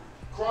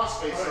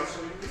 cross face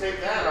him, take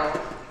that out,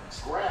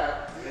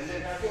 grab, and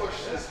then push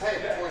his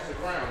head towards the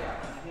ground.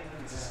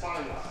 It's a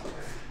spine lock.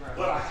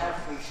 But I have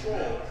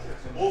control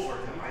over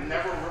him. I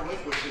never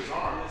relinquish his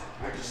arm.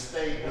 I just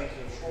stay in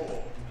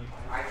control.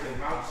 I can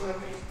mount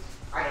him.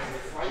 I can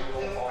fight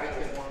him. I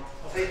can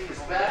take his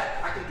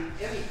back. I can do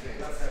anything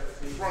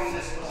from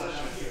this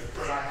position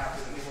because I have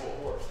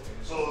control.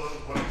 So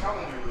what I'm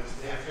telling you is,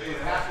 if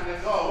it happened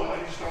to go, then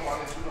you just don't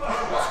want to do the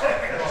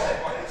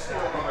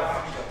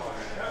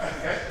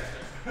okay?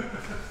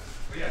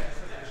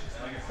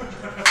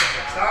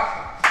 Stop.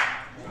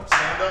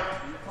 Stand up.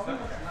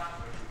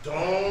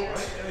 Don't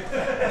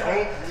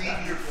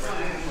leave your foot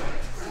in.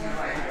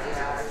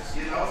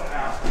 You know?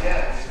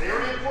 Yeah, it's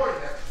very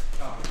important.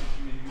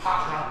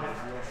 Pop.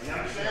 You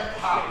understand?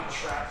 Pop.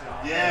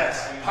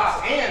 Yes.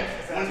 Pop. And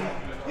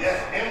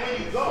when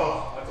you go,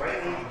 right,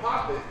 when you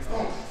pop it,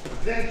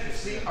 then you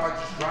see how I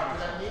just dropped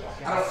it at me?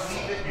 I don't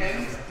leave it in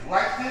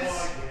like this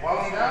while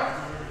I'm down.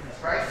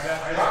 Right?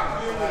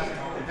 Drop your knee.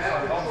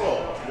 Have control.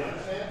 You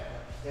understand?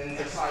 And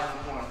decide what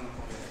you want to do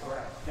from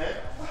there. Okay?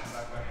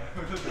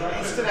 You're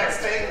used to that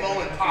staying low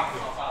and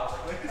popping.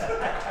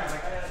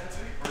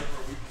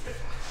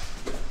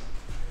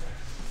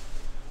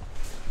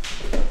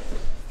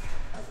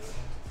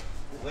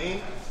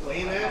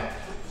 Lean in,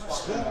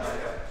 scoop,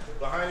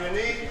 behind your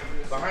knee,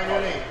 behind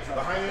your knee,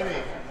 behind your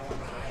knee.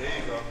 There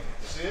you go.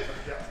 See it?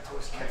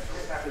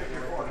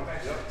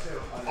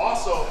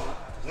 Also,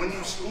 when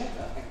you scoop,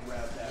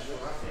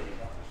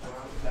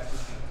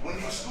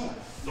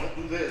 don't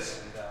do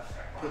this.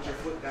 Put your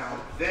foot down,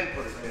 then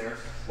put it there.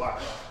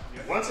 Watch.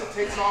 Once it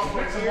takes off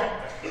from here,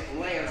 it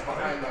lands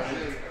behind my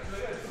knee.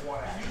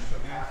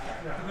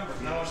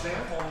 You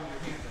understand?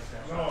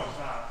 No, it's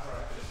not.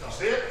 You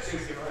see it?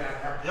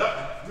 Yep.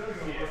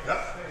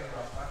 Yep.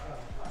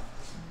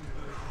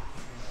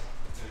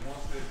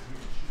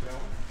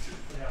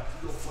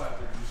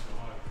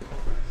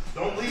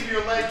 Don't leave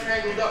your leg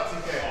tangled up,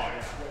 TK.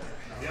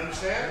 You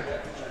understand?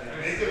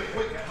 Make it a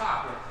quick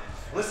pop.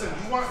 Listen,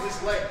 you want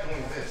this leg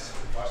doing this.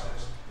 Watch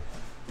this.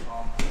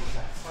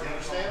 You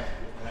understand?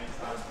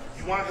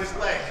 You want his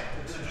leg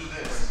to do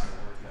this.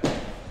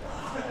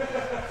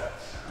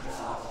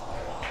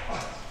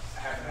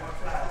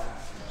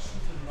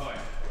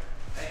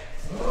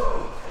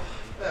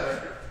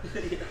 Better.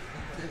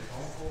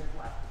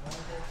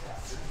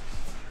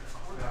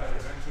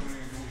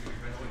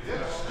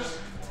 Just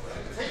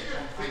take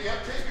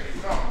your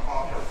thumb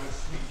off of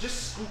it. Just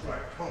scoop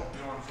right, boom,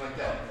 like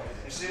that.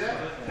 You see that?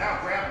 Now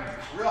grab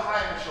real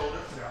high in the shoulder.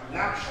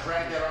 Now just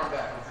drag that arm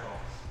back.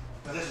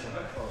 This one.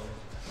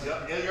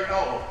 Yep, your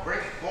elbow. Bring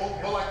it.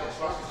 Go like this.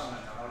 Watch this.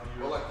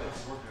 Go like this.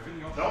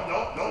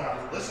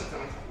 No. Listen to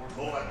me.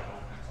 Go like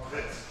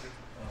this.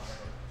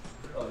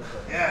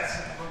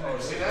 Yes.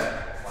 You see that?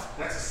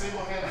 That's a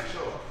single-handed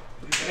choke.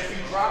 And if you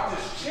drop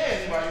his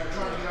chin while you're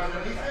trying to get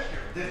underneath it,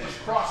 then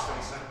just cross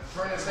face him.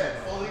 Turn his head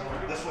fully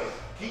this way.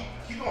 Keep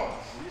going.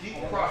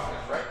 Keep cross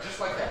face, right? Just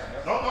like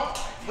that. No.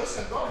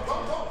 Listen. Go.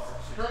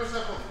 Turn his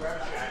head fully.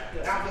 Grab his chin.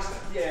 Now listen.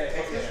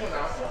 Take this one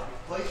out.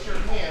 Place your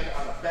hand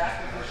on the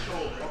back of his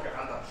shoulder.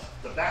 On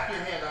the back of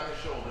your hand on his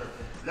shoulder.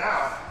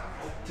 Now,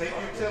 take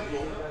your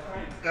temple,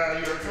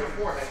 your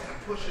forehead, and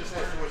push his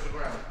head towards the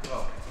ground.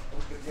 Go.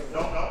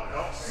 No.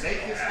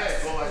 Make his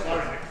head go like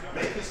this.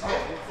 Make his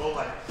head go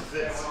like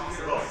this.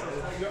 Go.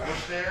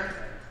 Push there.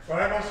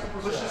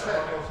 Push his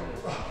head.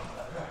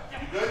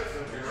 You good?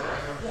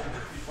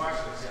 Watch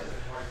this.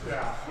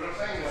 Yeah. What I'm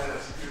saying is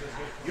this.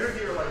 You're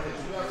here like this.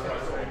 You have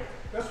control.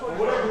 For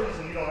whatever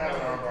reason, you don't have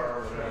an arm bar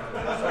or whatever.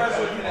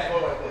 So you can go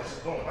like this.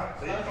 Boom.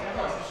 See?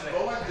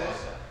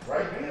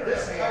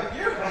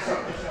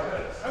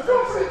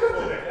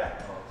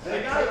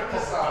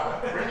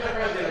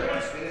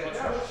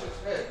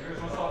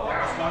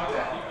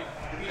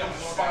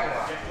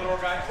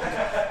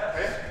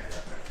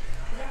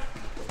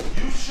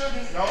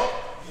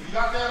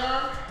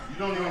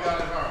 don't even got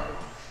his arm.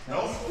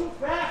 Nope. Too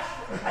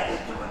fast. I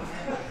didn't do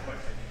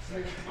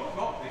it.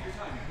 Go, take your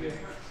time.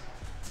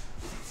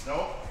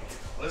 No.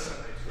 Listen.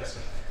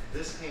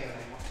 This hand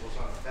goes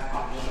on the back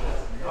of your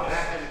shoulder.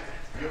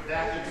 Your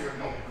back of your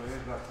hand.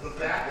 The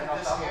back of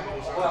this hand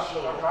goes on the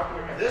shoulder.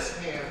 This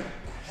hand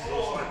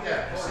goes like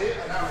that. See it?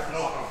 No.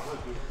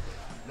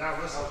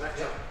 Now listen.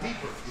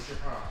 Deeper with your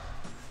palm.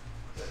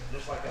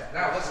 Just like that.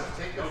 Now listen.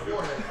 Take your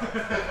forehead.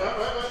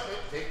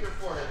 Take your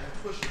forehead and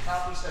push the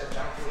top of his head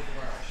down towards the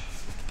ground.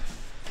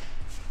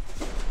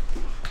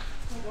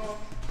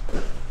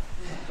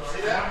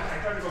 See that?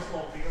 I tried to go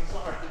slow, Pete. I'm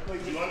sorry.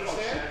 You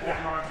understand?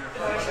 Yeah.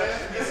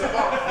 It's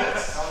about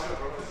this.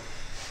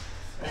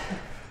 Okay?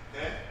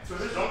 So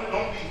this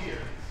don't be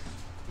here.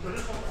 So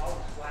this one's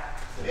always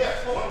flat. Yeah,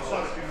 one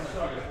side.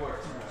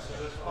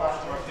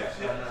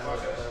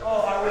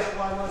 Oh, I wish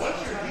one was.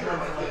 Once you're here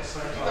like this,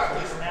 you got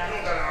this, you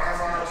don't got an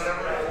arm or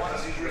whatever,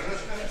 because he's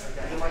resistant,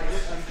 you're like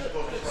this, you just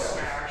go this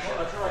way.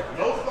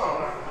 No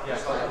thumb,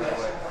 just like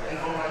this, and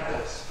go like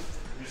this.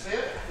 You see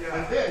it?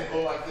 And then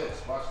go like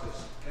this. Watch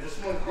this. This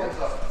one comes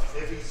up.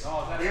 If he's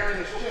bearing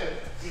his chin,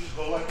 you just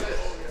go like this.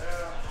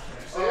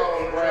 You see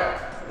it? And grab.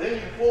 Then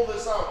you pull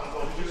this out and go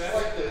just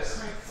like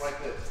this, like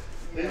this.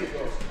 Then you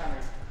go.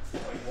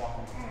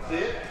 See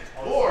it?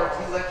 Or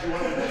he let you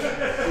underneath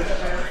his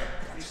chin.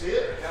 You see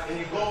it? And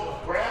you go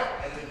grab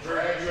and then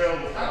drag your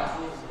elbow out.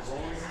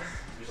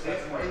 You see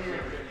it? Right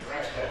here.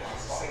 Drag that.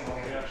 It's the same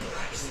hand.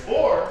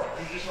 Or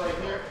you just right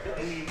here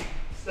and you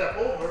step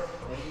over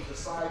and you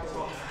decide to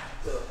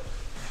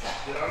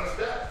get on his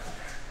back.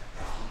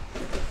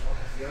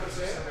 You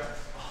understand?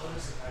 Oh,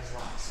 this is a nice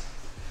box.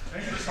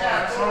 You just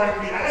have total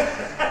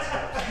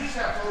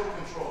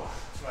control.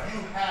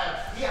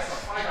 He has to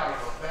fight out of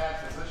a bad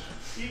position.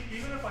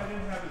 Even if I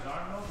didn't have his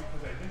arm though,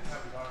 because I didn't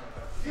have his arm at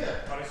that point.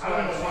 Yeah. But I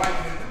don't know why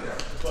you didn't do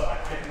that. But I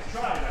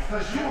tried.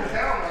 because you were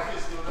down like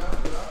this,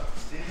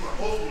 then you were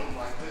holding him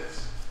like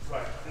this.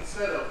 Right.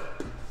 Instead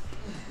of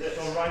this.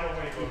 So right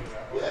away go to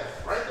that. Yeah,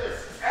 right there.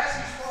 As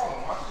he's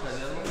falling, watch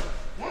this.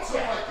 Once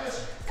I'm like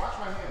this, watch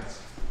my hands.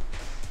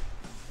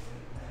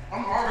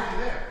 I'm already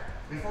there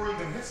before he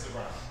even hits the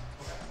ground.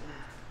 Okay.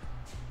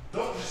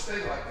 Don't just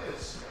stay like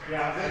this.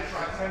 Yeah, then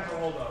I tend to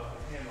hold up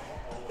the handle.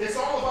 It's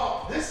all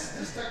about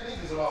this technique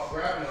is about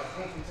grabbing an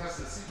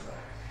uncontested seatbelt.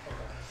 Okay.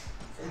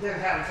 And then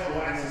having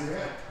total access to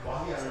him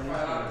while he has to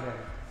fight out of him.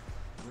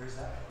 Where's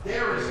that?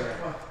 There is you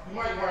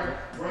might run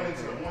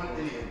into the one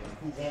idiot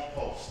who won't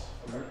post.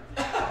 Okay. You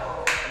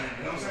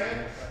know what I'm saying?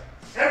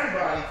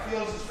 Everybody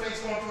feels his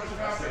face going towards the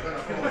ground, they're gonna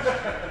post.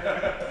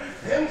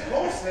 Him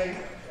posting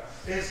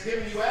is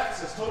giving you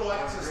access, total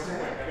access to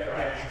him.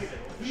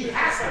 He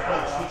has to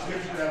post, which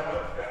gives you that.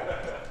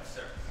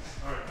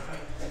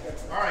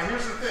 All right,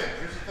 here's the thing.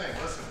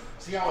 Listen,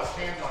 see how his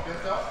hands are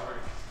bent up?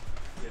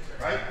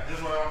 Right? This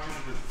is what I want you to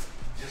do.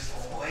 Just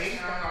lay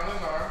down on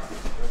his arm,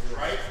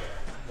 right?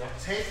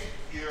 Take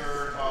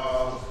your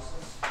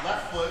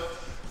left foot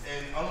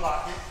and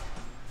unlock it.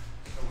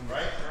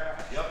 Right?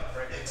 Yep.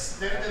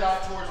 Extend it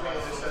out towards me a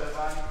little bit.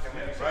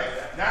 Right?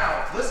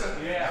 Now, listen.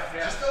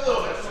 Just a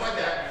little bit, just like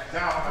that.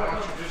 Now, I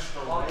want you just to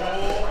roll back.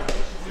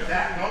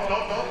 No.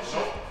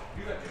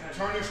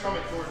 Turn your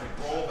stomach towards me.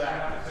 Roll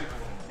back.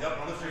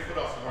 Yep. Lift your foot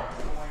off the ground.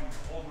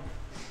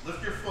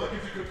 Lift your foot.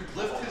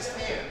 Lift his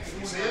hand.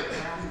 You see it?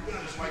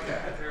 Just like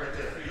that. Right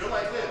there. You're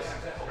like this.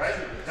 Right?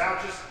 Now,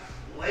 just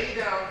lay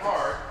down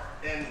hard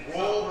and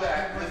roll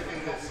back,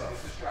 lifting this up.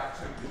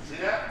 See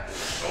that?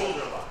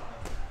 Shoulder lock.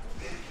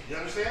 You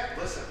understand?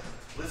 Listen.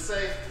 Let's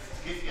say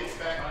get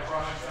back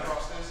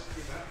across this.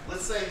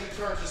 Let's say he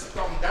turns his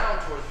thumb down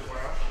towards the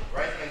ground,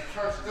 right, and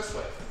turns it this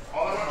way.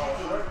 All I want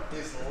you to do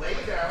is lay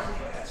down,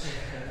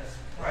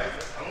 right?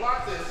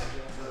 Unlock this.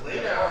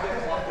 Lay down,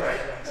 right?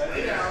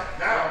 Lay down.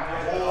 Now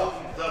roll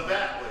the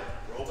back way.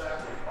 Roll back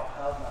way.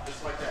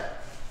 Just like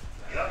that.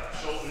 Yep.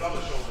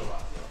 Another shoulder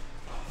lock.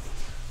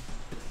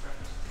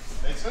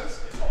 Make sense?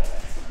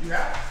 You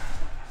have it.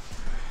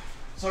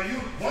 So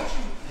once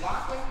you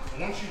lock them,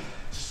 once you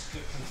just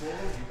get control of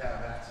them, you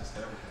have access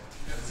to everything.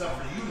 It's up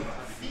for you to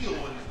feel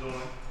what he's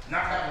doing,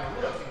 not having to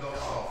look and go,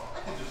 oh,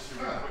 you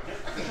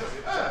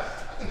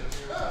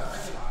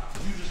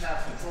just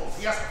have control.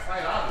 He has to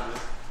fight out of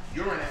this.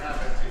 You're in an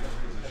advantageous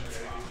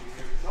position.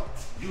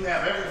 You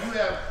have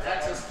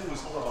access to his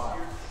whole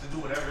body to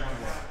do whatever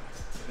you want.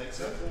 Make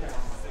sense?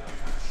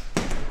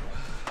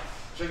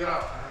 Check it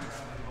out.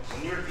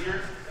 When you're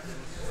here,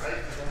 right?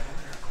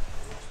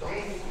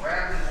 Don't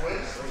grab his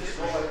waist, just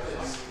go like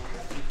this.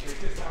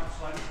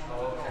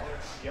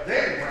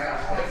 Then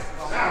grab like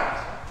now.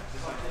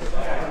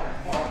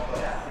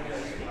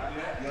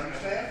 You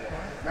understand?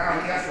 Now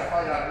he has to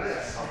fight out of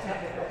this.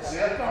 See,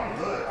 I'm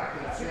good. I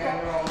can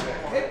stand here all day.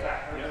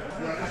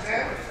 You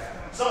understand?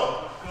 So,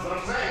 what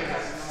I'm saying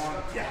is,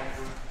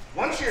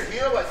 once you're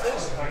here like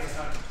this,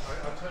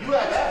 you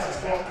have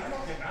access to him.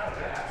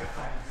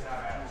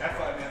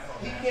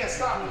 He can't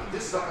stop me.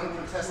 This is an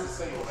uncontested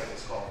single leg,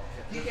 it's called.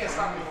 He can't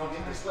stop me from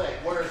getting this leg.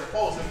 Whereas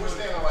opposed, if we're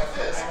standing like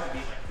this,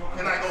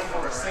 can I go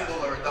for a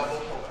single or a double?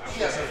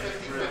 He has a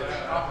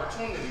 50-50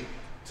 opportunity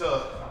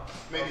to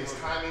maybe his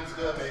timing's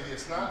good, maybe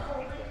it's not.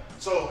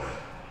 So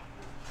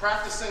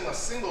practicing a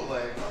single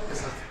leg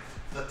is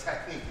the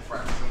technique of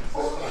practicing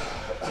the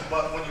technique.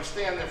 But when you're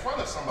standing in front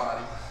of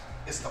somebody,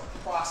 it's the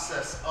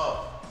process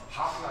of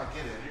how can I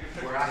get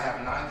it where I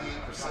have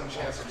 98%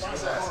 chance of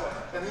success,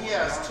 and he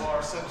has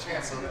 2%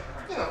 chance of,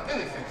 you know,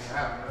 anything can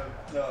happen.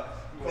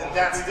 And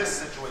that's this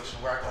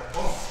situation where I go,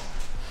 boom.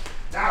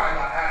 Now I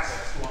got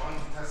access to an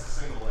uncontested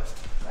single leg.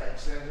 Right?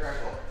 Stand here, I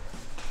go.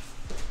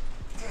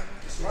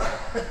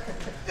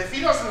 If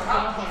he doesn't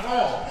hop the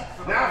ball,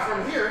 now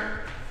from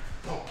here,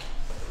 boom.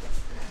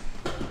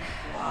 There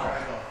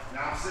I go.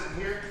 Now I'm sitting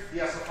here, he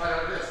has to fight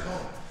out of this.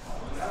 Boom.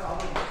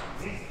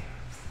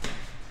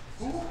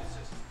 Who?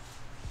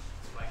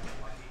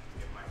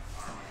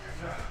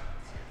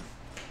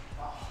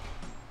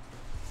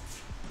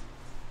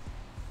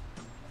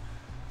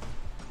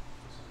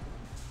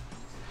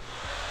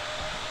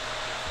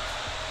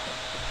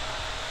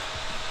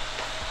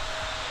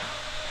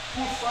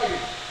 Who's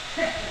fighting?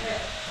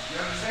 You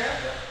understand?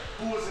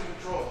 Who is in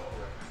control?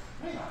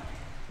 Me.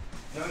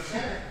 You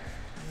understand?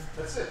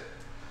 That's it.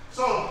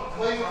 So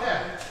play with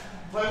that.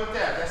 Play with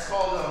that. That's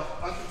called an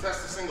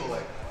uncontested single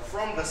leg.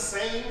 From the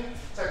same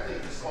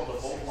technique, it's called a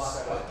bolt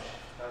lock punch.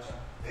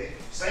 Okay.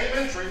 Same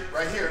entry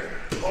right here.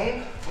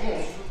 Boom,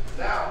 boom.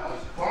 Now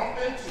bump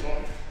into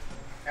him.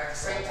 At the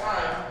same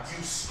time,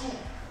 you scoop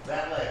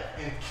that leg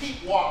and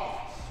keep walking.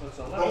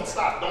 Don't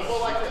stop. Don't go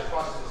like this.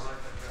 Watch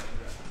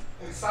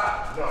this.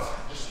 Inside. No.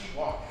 Just keep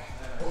walking.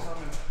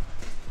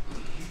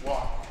 Keep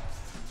walking.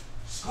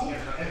 Scoop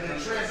and then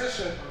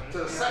transition to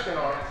the second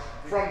arm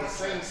from the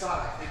same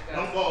side.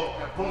 Don't go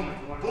boom,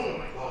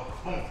 boom, go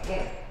boom,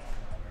 boom.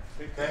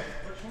 Okay?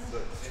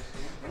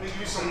 Let me give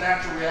you some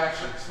natural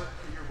reactions.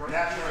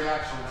 Natural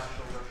reactions.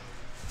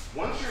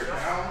 Once you're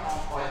down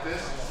like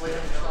this, play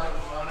on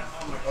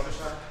the other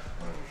side.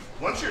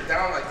 Once you're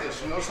down like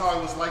this, you notice how I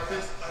was like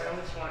this?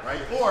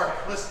 Right? Or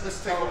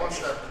let's take it one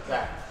step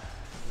back.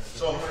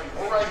 So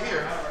we're right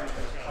here,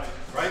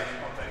 right?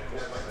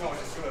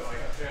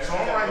 So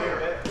I'm right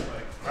here,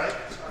 right?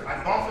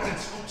 I bump it and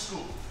scoop,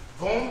 scoop.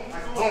 Boom,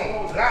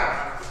 boom,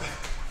 down.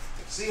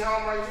 See how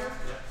I'm right here?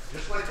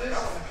 Just like this.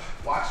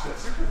 Watch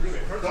this.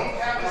 Don't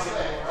have this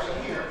leg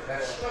right here.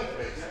 That's strength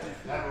based.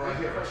 Have it right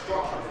here. That's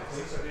structure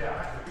based.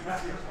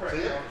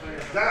 See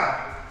it?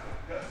 Down.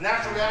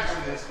 Natural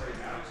reaction is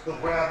to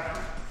grab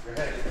your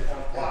head.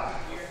 Why?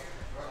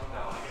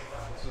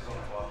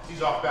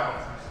 He's off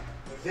balance.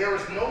 There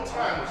is no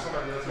time when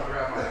somebody doesn't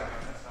grab my head.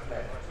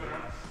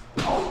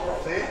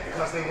 See?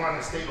 Because they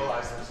want to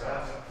stabilize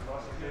themselves.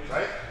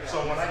 Right? So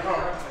when I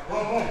come,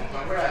 boom, boom,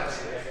 my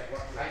grabs,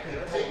 I can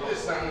take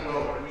this down and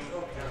go,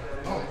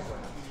 boom.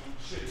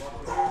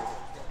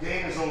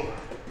 Game is over.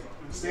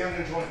 Stand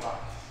in joint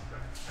lock.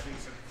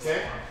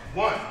 Okay?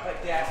 One.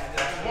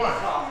 That's one.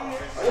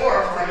 Or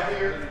right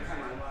here,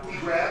 he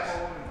grabs,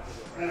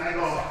 and I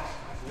go,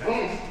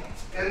 boom.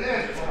 And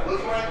then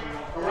look right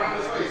around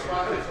his waist,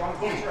 right this,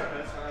 boom.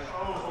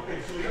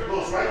 It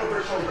goes right over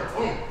his shoulder,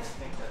 boom.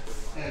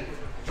 And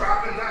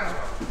dropping down.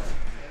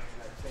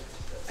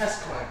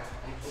 S-clamp.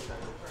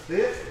 See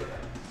it?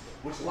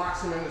 Which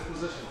locks him in this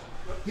position.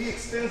 He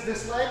extends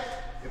this leg,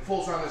 it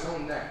pulls on his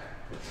own neck.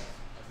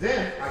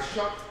 Then I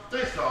shut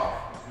this off.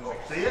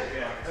 See it?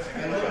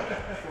 And then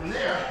from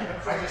there,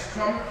 I just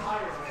come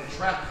and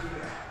trap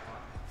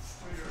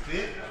it. See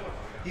it?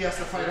 He has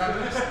to fight out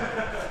of this.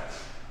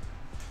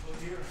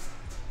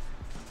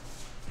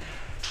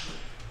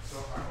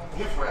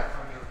 Hip wrap.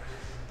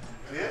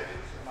 See it?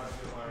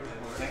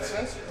 Makes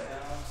sense?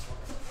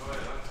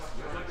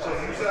 So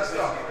use that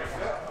stuff.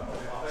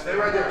 Stay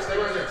right there, stay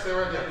right there, stay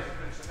right there.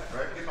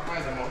 Right? Get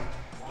behind him more.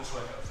 This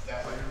way.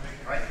 That way.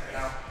 Right?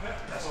 Now,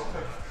 that's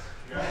okay.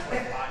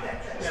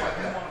 Just like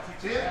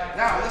that. See it?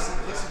 Now listen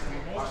to me.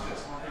 Watch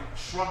this.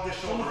 Shrug this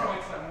shoulder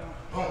up.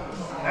 Boom.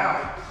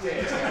 Now,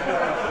 take this hand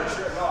over.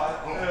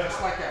 Boom.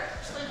 Just like that.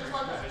 Stay just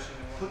like that.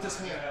 Put this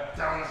hand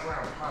down on the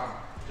ground, palm.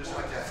 Just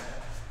like that.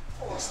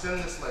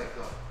 Extend this leg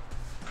up.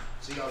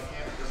 See how you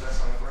can't because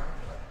that's on the ground?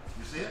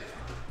 You see it?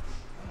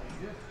 Oh,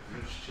 you good.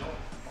 You're just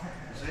chilling.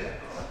 You see it?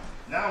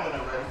 Now when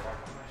you're ready,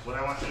 what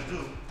I want you to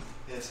do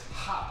is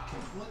hop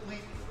completely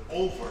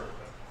over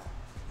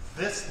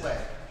this leg,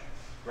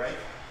 right?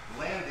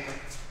 Landing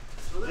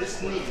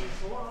this knee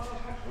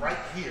right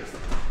here.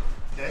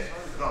 Okay?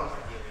 Go.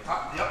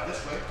 Hop, yep,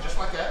 this way, just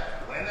like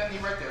that. Land that knee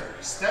right there.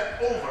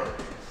 Step over.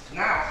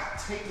 Now,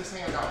 take this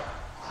hand out.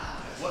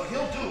 What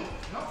he'll do,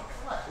 no,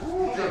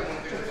 ooh,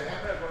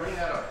 bring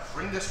that up.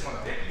 Bring this one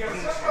up.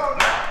 Bring this one up.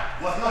 Now,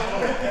 what he'll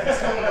do is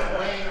he'll end up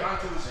laying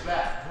onto his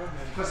back.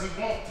 Because he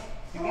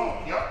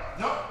won't, yep,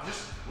 no,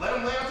 just let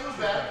him lay onto his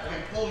back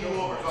and pull you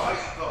over.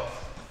 Go.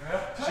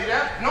 See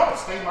that? No,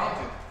 stay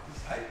mounted.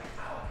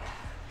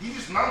 He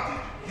just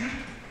mounted you.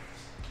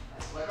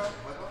 Let go.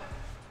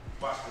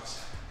 Watch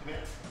this. Come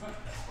here.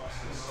 Watch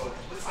this. So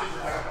let's say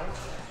you're down,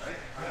 right?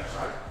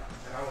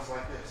 And I was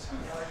like this.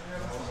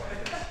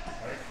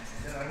 Right?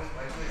 And I went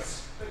like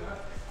this.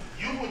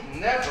 You would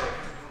never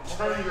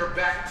turn your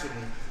back to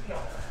me.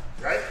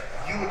 Right?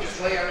 You would just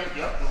lay on it.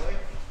 Yep.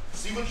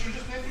 See See what you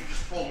just did? You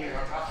just pulled me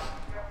on top of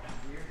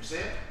me. You see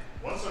it?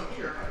 Once I'm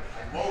here,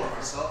 I lower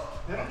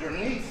myself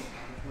underneath.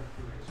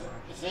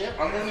 You see it?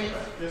 Underneath.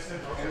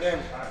 And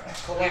then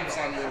collapse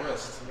on your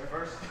wrist.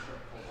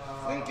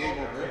 Then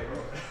gable grip.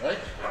 Right?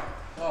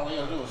 All we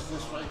gotta do is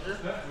this right here.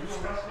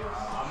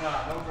 I'm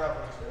not. No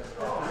grappling.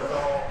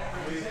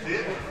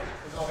 Did?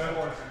 Okay?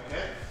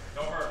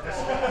 Don't hurt.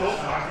 That's dope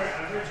mount.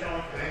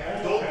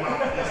 Dope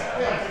mount is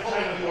him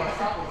pulling you on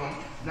top of him,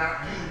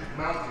 not you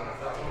mounting on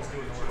top of him.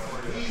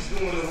 He's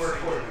doing the work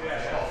for you.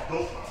 It's called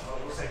dope mount.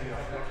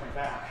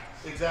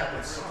 Exactly.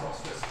 You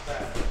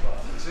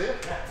see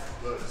it?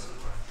 Good.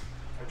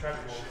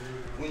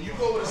 When you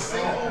go with a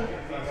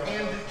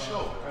single-handed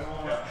choke,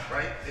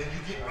 right, and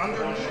you get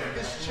underneath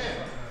his chin,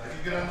 if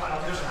you get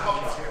underneath, there's a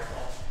couple here.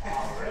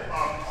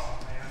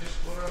 Just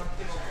go down,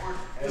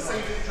 this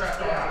ain't getting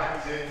trapped on,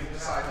 then you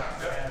decide not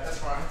to. That's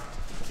fine.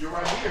 You're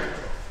right here.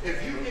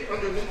 If you get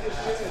underneath his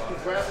chin and can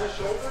grab his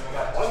shoulder,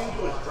 all you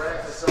do is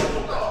drag the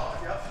elbow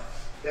down.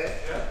 Okay?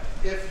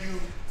 If you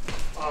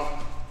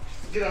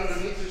get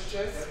underneath his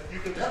chin, you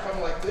can just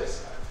come like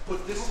this.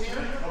 Put this here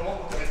and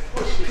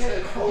push his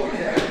head forward.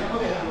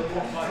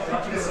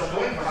 It's a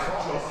windpipe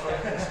choke.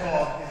 It's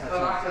called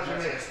Tanaka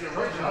Jame. It's the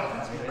original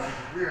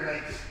rear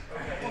naked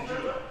in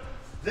Judo.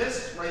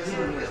 This right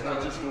here is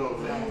not just Judo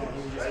thing.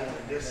 Right?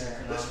 This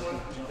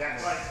one,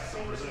 that's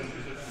Brazilian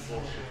Jiu-Jitsu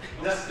bullshit.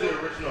 That's the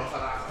original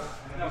Tanaka.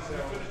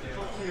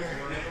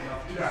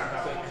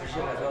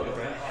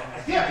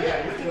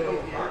 Yeah. We can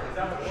go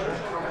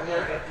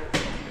here.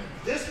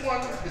 This one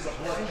is a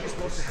blood juice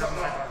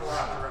coming off the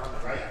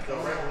karate, right? The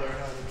regular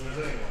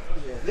Brazilian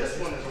one. This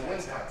one is a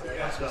windpipe. The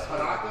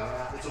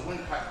Tanaka, it's a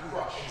windpipe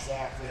crush.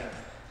 Exactly.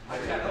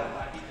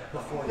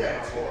 Before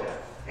it's horrible.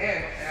 And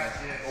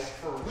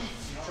for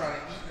weeks you trying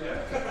to eat it.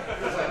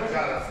 It's like we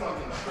got a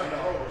fucking straight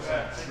roll or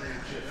something.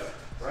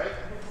 Right?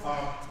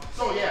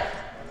 So yeah,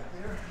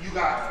 you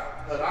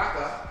got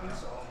Tanaka,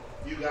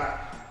 you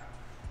got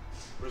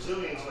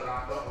Brazilian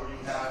Tanaka, or you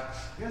have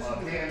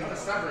a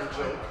severing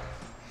choke.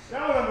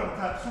 Now I'm going to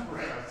tap super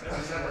Right?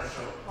 A severing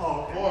choke.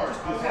 Oh, okay. Or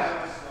you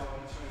have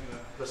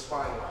the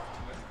spine lock.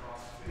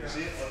 You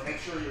see it? But make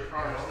sure your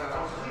arm is not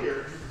out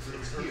here,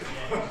 it's here.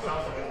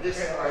 And this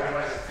is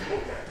right.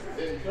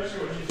 Then you can see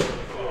what you do.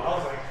 I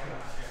was like,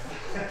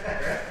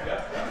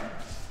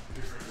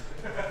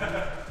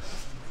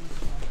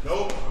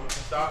 Nope.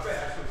 Stop it.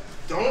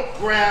 Don't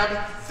grab,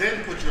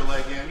 then put your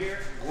leg in.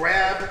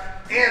 Grab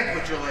and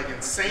put your leg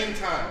in. Same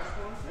time.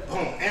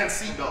 Boom. And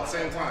seatbelt,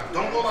 same time.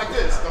 Don't go like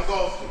this. Don't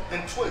go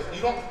and twist.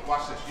 You don't,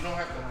 watch this. You don't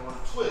have to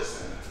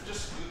twist.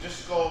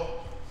 Just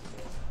go,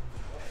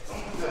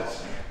 don't do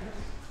this.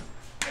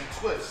 And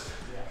twist.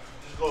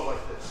 Just go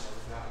like this.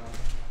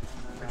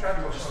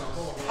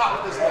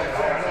 Pop this leg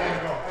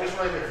out. Just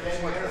right here.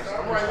 Just like this.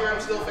 I'm right here. I'm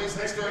still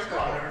facing this direction.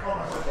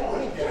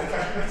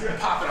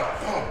 Pop it out.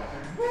 Boom.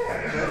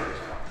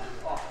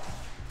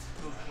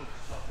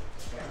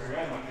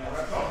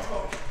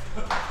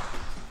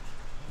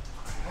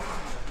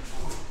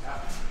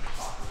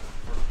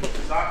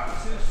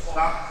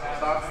 Stop.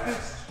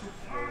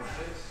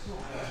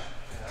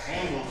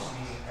 Angles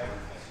mean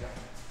everything.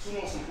 Two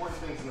most important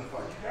things in the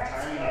fight.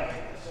 Timing and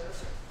angles.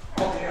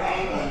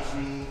 Angles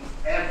mean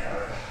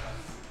everything.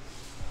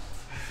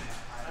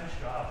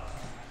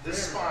 This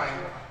spine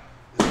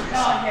is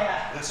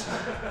facing this way.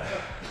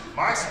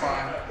 My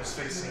spine is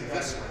facing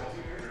this way.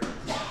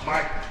 My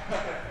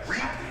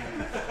reap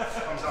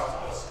comes out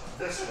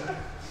this way.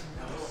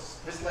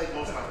 This leg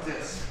goes like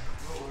this.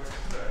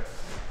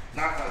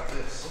 Not like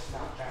this.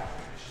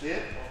 See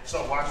it?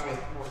 So watch me.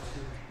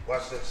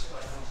 Watch this.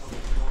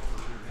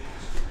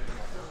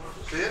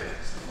 See it?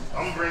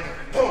 I'm bringing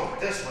it. Boom!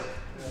 This way.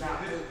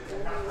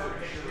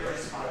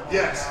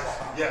 Yes.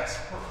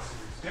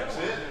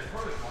 See it?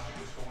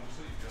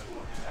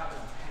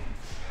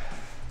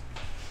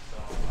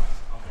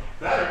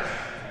 Better.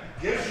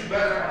 Gives you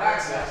better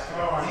access.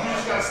 You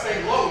just gotta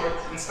stay lower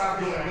and stop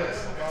doing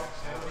this.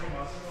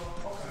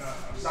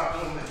 Stop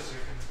doing this.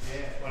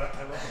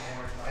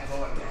 And go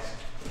like this.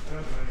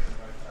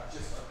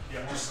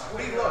 Just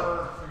be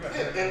low.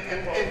 And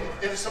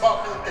it's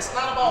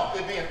not about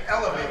it being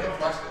elevated.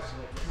 Watch this.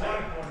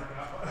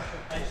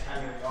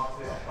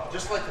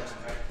 Just like this.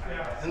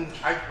 And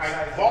I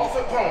ball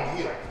foot, boom,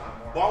 heel.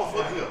 Ball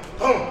foot, heel.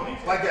 Boom.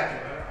 Like that.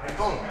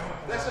 Boom.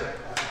 That's it.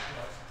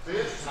 See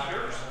it?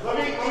 Let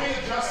me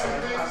adjust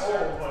some things.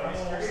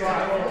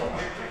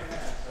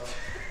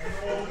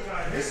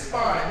 This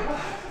spine,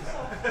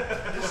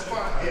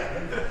 yeah.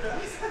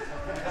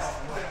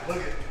 Look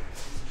at it.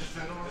 Just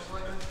bend over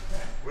slightly.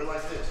 We're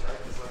like this, right?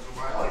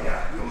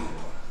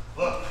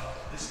 Look,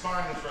 this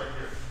spine is right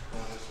here,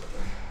 going this way.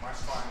 My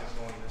spine is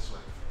going this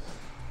way,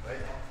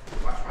 right?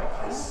 Watch my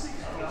face.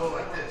 I'm gonna go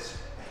like this.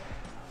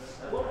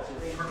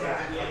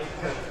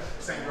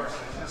 Same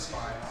direction as this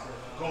spine.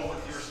 Go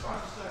with your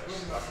spine.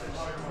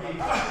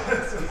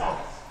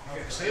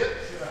 See it?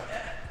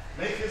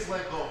 make his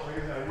leg go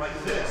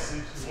like this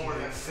more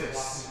than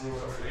this.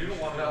 You don't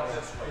want it out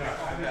this way.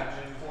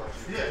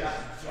 Yeah.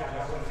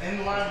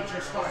 In line with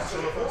your spine. So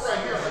if we're right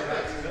here like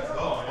this,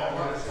 go.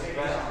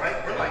 Right?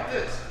 We're like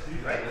this.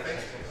 Right?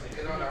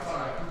 Get on that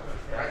line.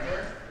 Right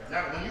there.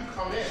 Now when you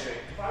come in,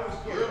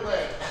 your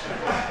leg should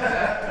go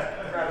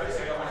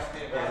like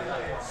that.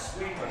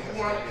 You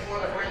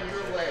want to bring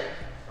your leg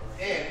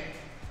in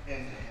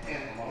and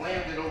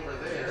land it over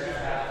there.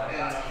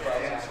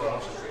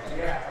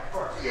 Yeah, of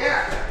course.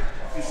 Yeah.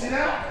 You see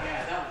that?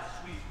 Yeah, that was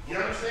sweet. You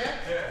understand?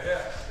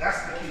 Yeah. That's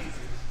the key.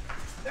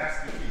 That's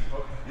the key.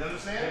 You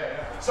understand?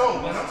 Yeah.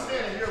 So when I'm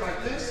standing here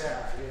like this,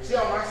 see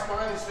how my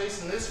spine is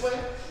facing this way?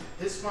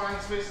 His spine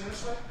is facing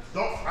this way?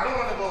 I don't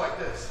want to go like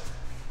this.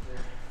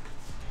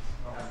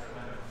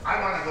 I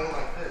want to go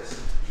like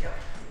this.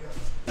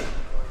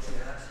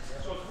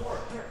 So it's more.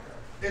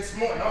 It's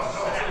more. No.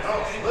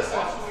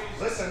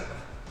 Listen.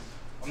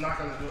 I'm not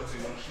going to do it to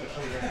you. I'm just going to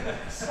show you everything.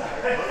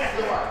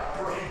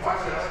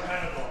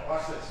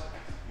 Watch this.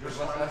 Your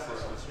spine is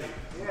this way.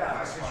 Yeah,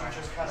 My spine because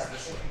you just kind of is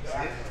this shaking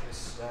way. back.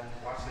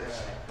 Watch this.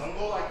 Don't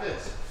go like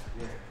this.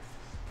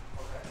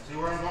 See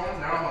where I'm going?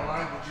 Now I'm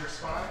aligned with your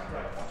spine.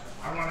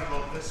 I want to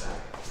go this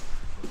way.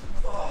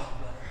 Oh,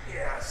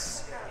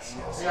 yes.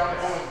 See how I'm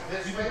going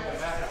this way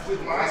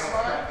with my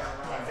spine?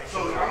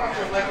 So I want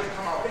your leg to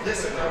come out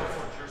this way.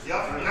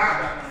 Yep,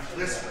 not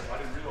this way.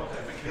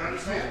 You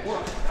understand?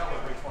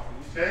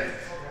 Okay?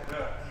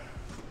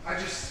 I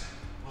just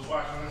was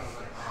watching and I was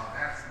like, oh,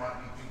 that's might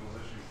be people's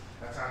issue.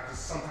 That's how, because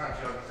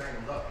sometimes you have to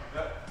tangle up.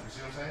 You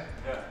see what I'm saying?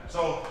 Yeah.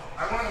 So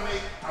I don't want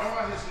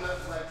his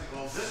left leg to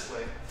go this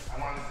way. I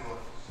want it to go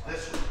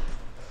this way.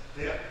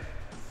 Yeah.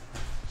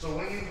 So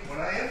when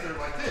I enter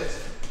like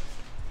this,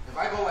 if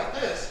I go like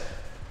this,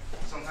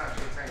 sometimes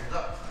you get tangled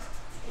up.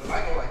 But if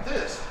I go like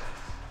this,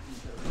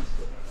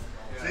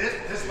 see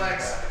it? His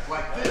leg's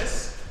like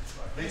this.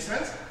 Make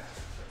sense?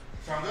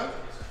 Sound good?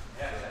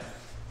 Hey,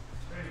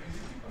 can you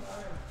keep an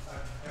eye on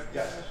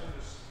Yes.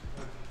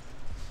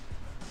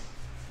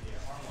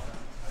 arm line?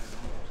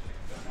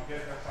 You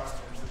get that part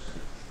from this.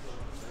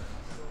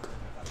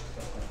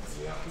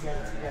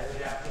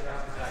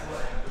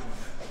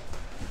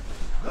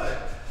 Good.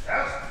 That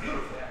was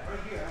beautiful.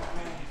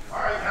 All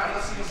right, now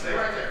let's see you stay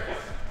right there.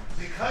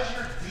 Because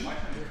you're deep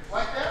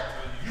like that,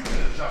 you can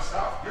adjust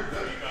out. You're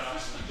good.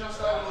 Just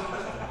adjust out a little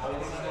bit.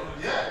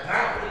 Yeah,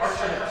 now arch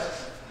your hips.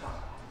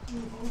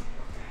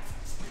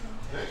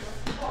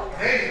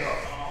 There you go.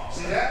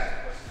 See that?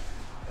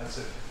 That's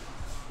it.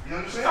 You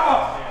understand?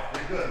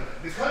 You're good.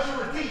 Because you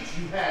were deep,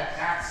 you had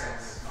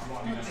access.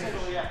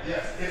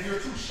 Yes. If you're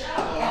too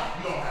shallow,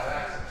 you don't have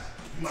access.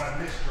 You might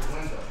miss your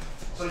window.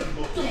 So you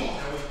go deep,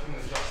 that way you can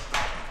adjust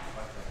out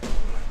like that.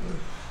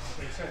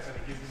 Makes sense, and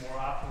it gives you more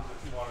options if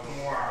you want to go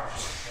More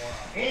options.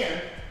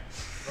 And,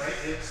 right,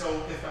 if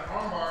an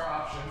armbar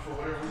option, for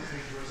whatever reason,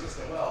 you resist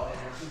it well, and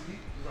you're too deep,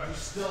 you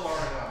still are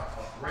in a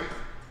great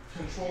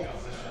control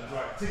position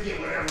to get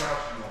whatever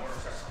else you want.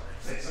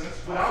 Makes sense?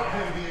 Without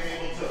him being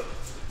able to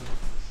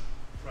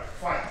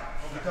fight,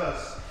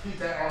 because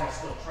that arm is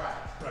still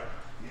trapped. Right.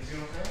 You see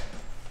what I'm saying?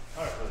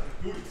 All right,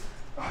 good.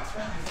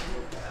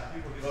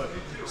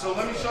 So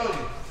let me show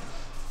you.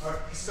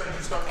 He said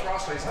you start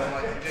cross-facing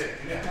like you did.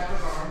 You didn't have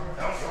his arm.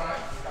 That was fine.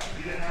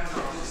 You didn't have his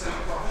arm. Just sit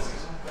cross.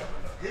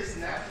 His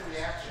natural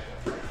reaction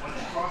when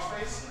you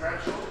cross-face,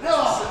 grab your shoulder,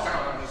 sit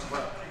down on his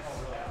butt.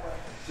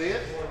 See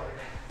it?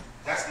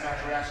 That's the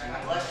natural reaction.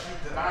 Unless you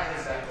deny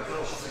him that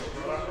ability.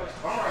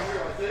 If I'm right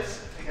here like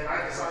this, and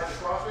I decide to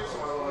cross-face,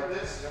 so I go like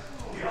this.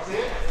 You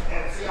see it?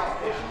 And see how I'm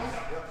pushing him?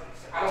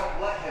 I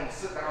don't let him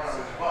sit down on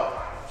his butt.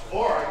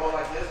 Or I go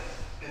like this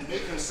and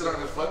make him sit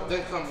on his butt,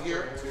 then come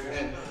here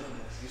and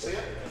you see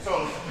it?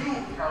 So you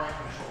are in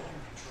control.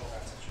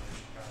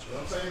 You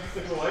know what I'm saying? You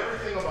control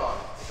everything about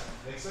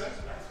it. Make sense?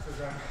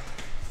 Because I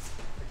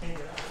can't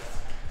get out of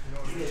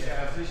that. You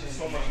have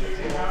so much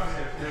control.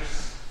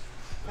 There's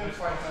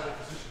find another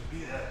position to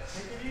be at.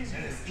 Take it easy.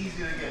 And it's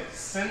easy to get.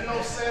 Sin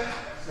no sin,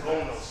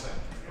 go no sin.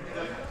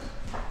 There you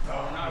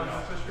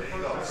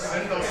go.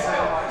 Sin no sin.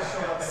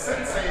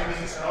 Sensei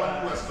means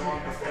one who has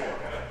gone before.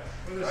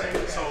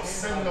 Right? So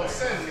sin no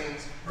sin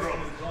means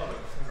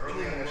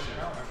early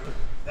initiative.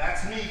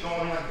 That's me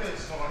going like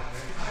this, going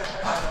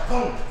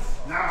boom.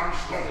 Now I'm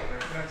just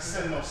going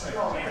sin no sin.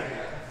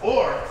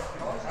 Or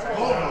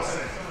go no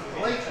sin.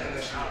 Late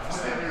initiative. I'm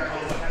standing here, I go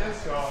like this.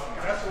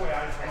 That's the way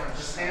I train. I'm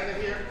just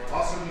standing here.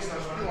 Also, you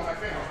start feeling my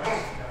fingers.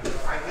 Boom.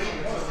 I wait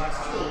until it's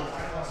still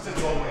to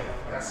go in.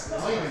 That's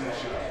late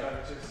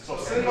initiative. So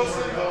sin no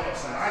sin, go no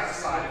sin. I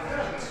decide if I'm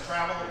going to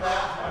travel with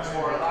that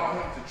or allow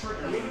him to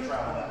trigger me to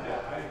travel that.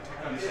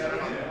 You see what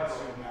I mean? That's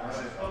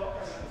it.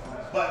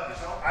 But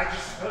I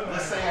just,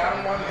 let's say I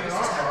don't want to get an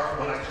arm bar,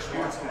 but I just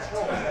want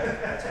control.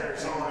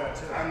 So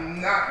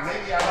I'm not,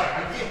 maybe I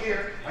get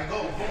here, I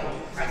go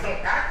boom. I don't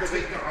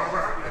activate the arm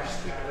bar, I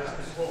just keep it as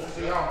control.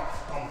 See how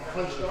I'm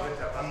punched up,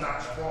 I'm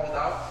not sprawled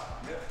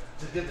out.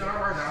 To get the arm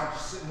bar, now I'm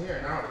just sitting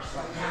here, now it's just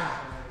like,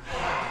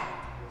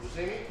 you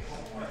see me?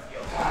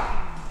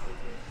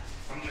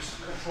 I'm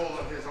just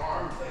controlling his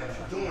arm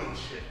and doing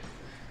shit.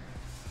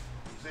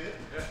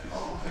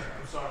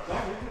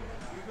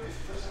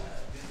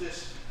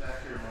 this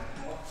back here, man.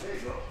 Come on. There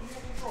you go. Be in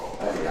control.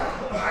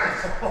 Nice.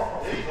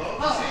 There you go.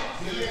 See?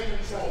 Be in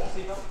control.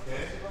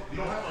 Okay? You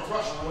don't have to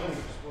rush the wing.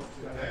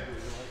 Okay?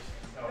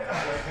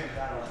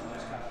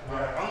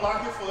 Alright,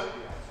 unlock your foot.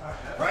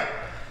 Right?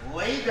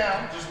 Lay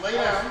down. Just lay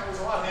down.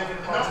 Listen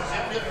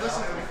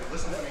to me.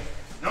 Listen to me.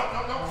 No.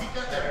 Keep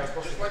that there.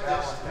 Just like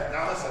this.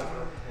 Now listen.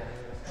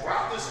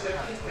 Drop this hip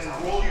and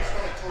roll your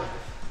stomach towards it.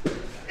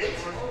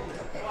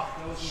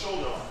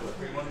 Shoulder.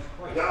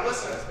 Now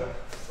listen.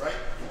 Right?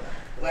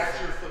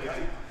 Latch your foot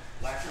again.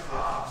 Latch your foot.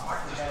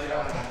 Just lay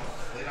down.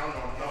 Lay down.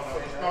 No.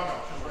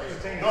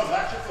 No,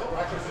 latch your foot.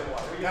 Latch your foot.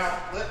 Now,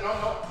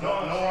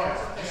 no arms.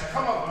 Just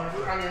come up on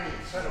your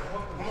knees. Come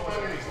up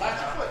on your knees. Latch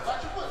your foot.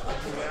 Latch your foot.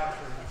 Latch your foot.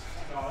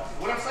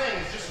 What I'm saying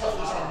is just hold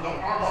this arm. Don't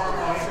arm.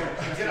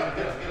 Get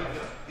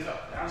up.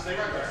 Stay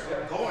right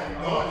there. Go in.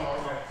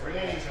 Bring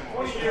your knees in.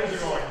 20 years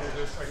ago, I did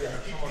this.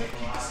 Keep the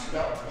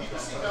seatbelt.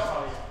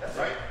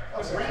 Right?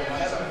 Bring your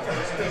knees up.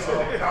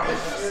 Now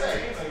let's just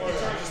say he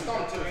turns his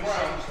thumb to the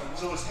ground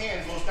so his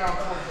hand goes down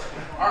towards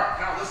you. Alright,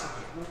 now listen to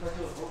me.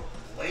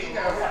 Lay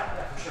down.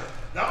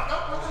 No.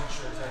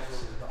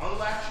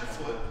 Unlatch your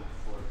foot.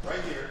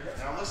 Right here.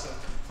 Now listen.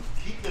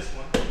 Keep this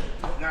one.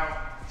 Now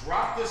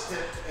drop this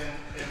hip and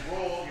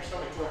roll your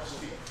stomach towards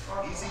your feet.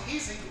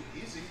 Easy.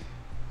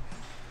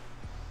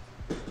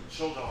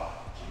 Shoulder lock.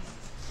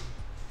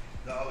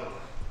 The other way.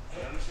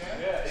 You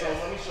understand? Yeah. So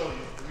let me show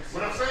you.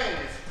 What I'm saying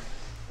is,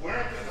 I'm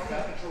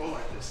in control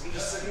like this. I'm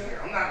just sitting here.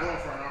 I'm not going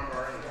for an arm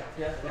bar or anything.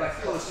 Yeah. But I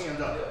feel his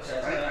hand up.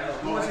 Right? I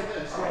just go like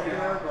this.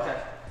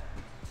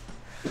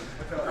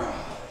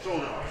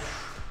 Shoulder lock.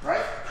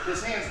 Right?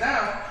 His hand's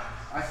down.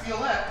 I feel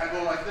that. I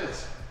go like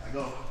this. I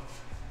go.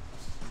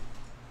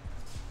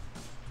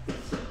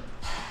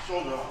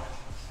 Shoulder lock.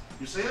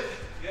 You see it?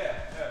 Yeah.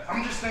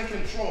 I'm just in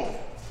control.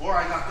 Or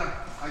I got the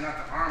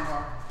arm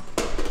bar.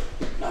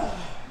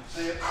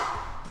 See it?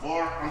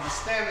 Or I'm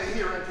just standing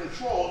here in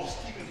control,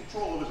 just keeping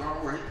control of his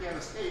arm where he can't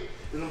escape,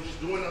 and I'm just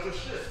doing other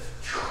shit.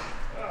 See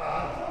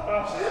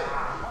it?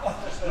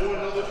 Just doing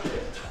other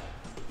shit.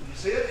 You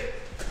see it?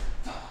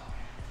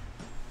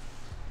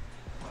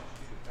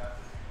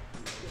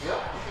 Yep,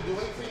 you can do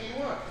anything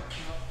you want.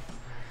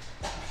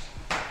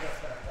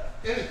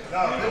 Anything. No,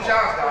 good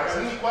job, guys.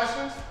 Any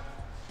questions?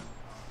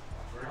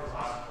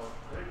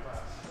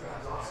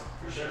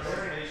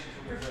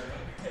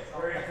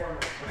 Very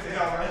informative.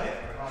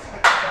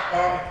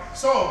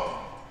 So,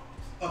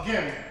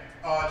 again,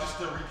 just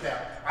to recap,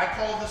 I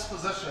call this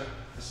position,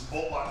 this is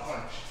bolt lock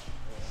punch.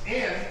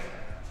 And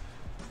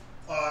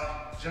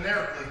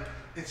generically,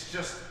 it's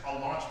just a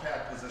launch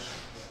pad position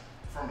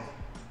for me.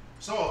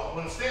 So,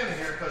 when I'm standing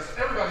here, because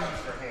everybody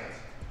uses their hands,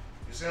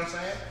 you see what I'm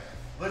saying?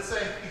 Let's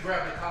say you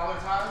grab the collar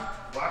tie,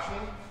 watch me.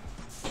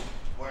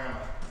 Where am I?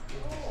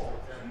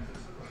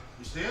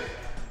 You see it?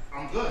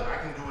 I'm good. I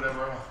can do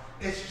whatever I want.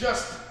 It's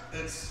just,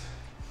 it's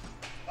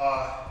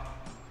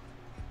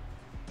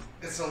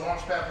a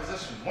launch pad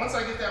position. Once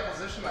I get that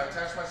position, I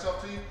attach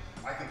myself to you,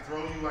 I can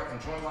throw you, I can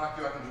joint lock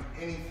you, I can do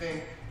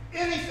anything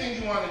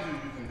you want to do,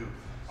 you can do.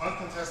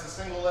 Uncontested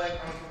single leg,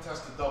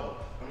 uncontested double.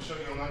 Let me show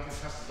you an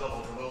uncontested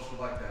double for those who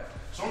like that.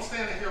 So I'm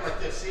standing here like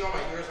this. See all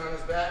my ears on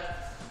his back?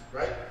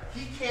 Right?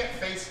 He can't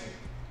face me.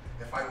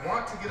 If I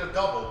want to get a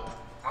double,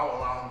 I'll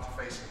allow him to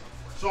face me.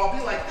 So I'll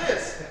be like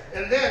this,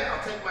 and then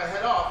I'll take my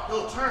head off,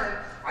 he'll turn,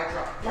 I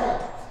drop,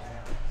 boom.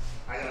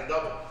 I got a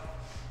double.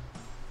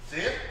 See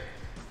it?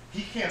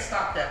 He can't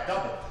stop that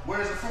double.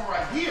 Whereas if I'm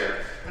right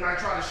here, and I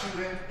try to shoot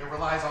in, it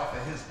relies off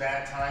of his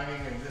bad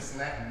timing and this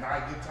and that, and my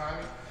good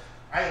timing.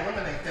 I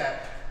eliminate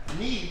that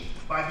need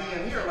by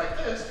being here like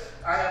this.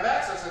 I have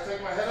access, I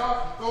take my head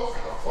off, he goes, I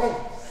go, boom.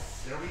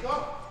 There we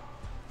go.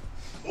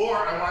 Or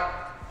I want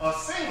a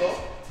single,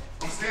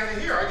 I'm standing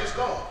here, I just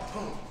go,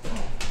 boom,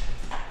 boom.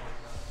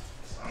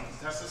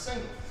 That's a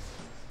single.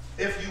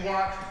 If you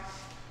want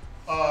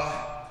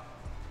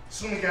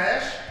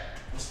sumigaeshi,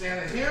 I'm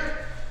standing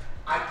here.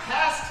 I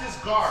passed his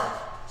guard,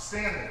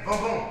 standing, boom,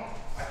 boom.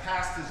 I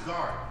passed his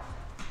guard.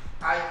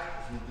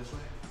 Let's move this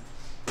way.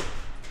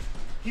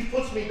 He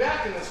puts me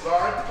back in this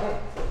guard, boom.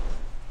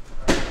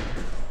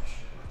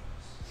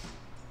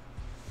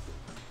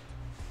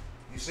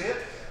 You see it?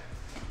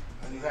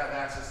 And you have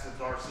access to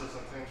darts and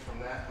things from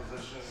that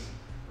position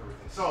and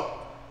everything.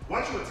 So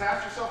once you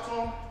attach yourself to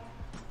him,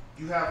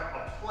 you have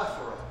a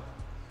plethora.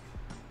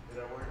 Is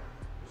that word?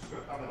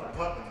 I'm in a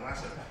button and I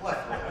said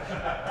plethora.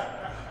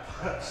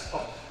 A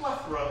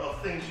plethora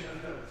of things you can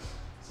do.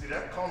 See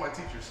that? Call my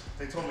teachers.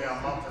 They told me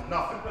I'm up to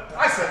nothing.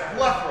 I said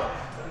plethora.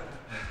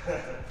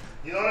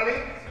 You know what I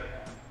mean?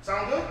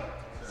 Sound good?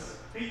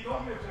 Pete, can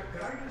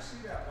I just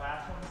see that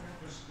last one again?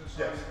 Just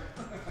yes.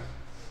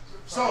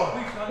 So,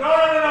 no.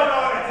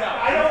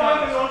 I don't want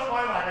to know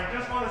spine lock. I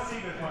just want to see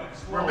this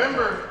one.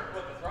 Remember,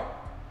 What, the throw?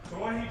 The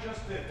one he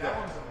just did. That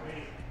one's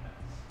amazing.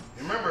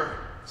 Remember,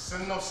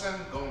 sin no sin,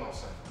 go no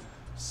sin.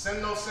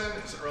 Sin no sin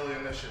is early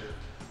initiative.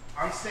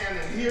 I'm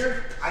standing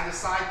here, I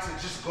decide to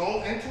just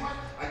go into it,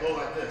 I go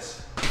like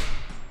this.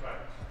 Right.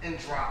 And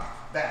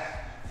drop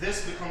back.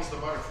 This becomes the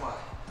butterfly.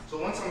 So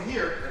once I'm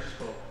here, I just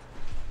go.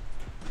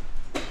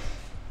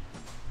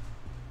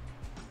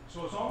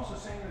 So it's almost the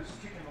same as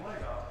kicking the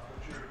leg out,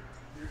 but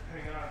you're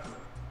hanging on to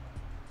it.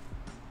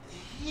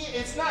 Yeah,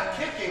 it's not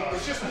kicking,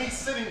 it's just me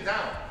sitting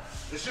down.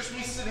 It's just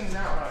me sitting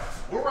down.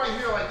 We're right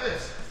here like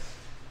this.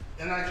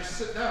 And I just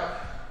sit down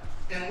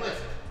and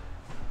lift.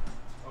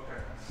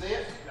 Okay. See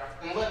it?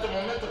 Yeah. And let the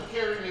momentum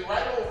carry me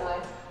right over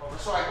him.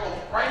 So I go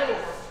right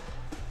over,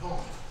 boom,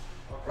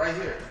 right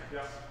here.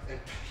 Yeah. And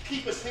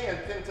keep his hand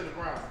pinned to the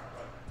ground.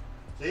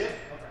 See it?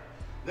 Okay.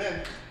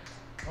 Then,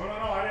 Oh, no,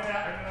 I didn't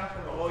ask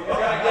for the Well, you're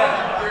gonna get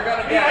it. You're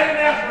gonna I get it.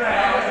 didn't ask for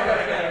that. You're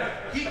gonna get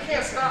it. he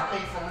can't stop me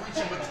from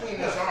reaching between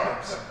his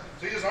arms.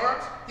 See his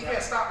arms? He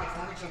can't stop me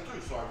from reaching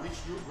through. So I reach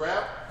through,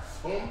 grab,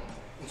 boom,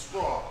 and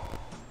sprawl.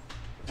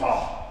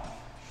 Oh.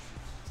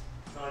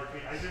 Sorry,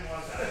 Pete, I didn't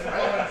want that. I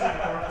didn't want to see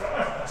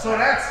the fork. So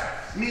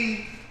that's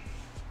me,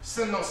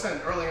 sin no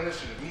sin, early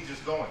initiative, me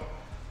just going.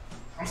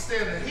 I'm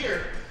standing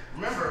here.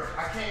 Remember,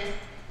 I came,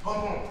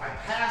 boom, boom. I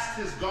passed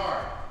his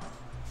guard.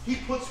 He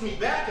puts me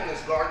back in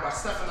his guard by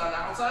stepping on the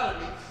outside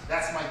of me.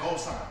 That's my go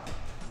sign.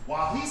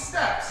 While he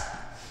steps,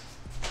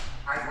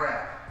 I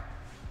grab.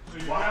 So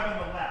you're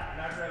grabbing the left,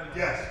 you're not grabbing the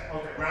Yes, left.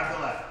 Okay. grab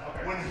the left.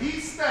 Okay. When he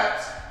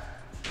steps,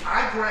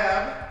 I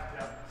grab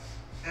Yep.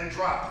 and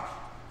drop.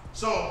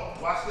 So,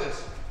 watch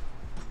this.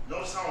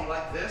 Notice how I'm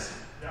like this?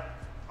 Yep.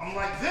 I'm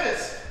like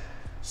this.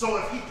 So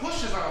if he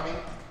pushes on me,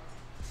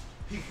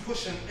 he's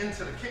pushing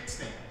into the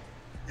kickstand.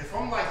 If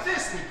I'm like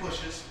this and he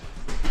pushes,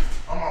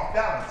 I'm off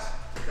balance.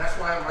 That's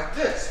why I'm like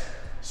this.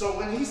 So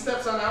when he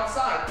steps on the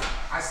outside,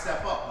 I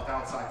step up with the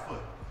outside foot,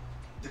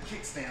 the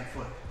kickstand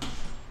foot,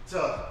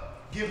 to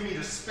give me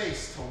the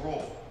space to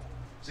roll.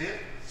 See it?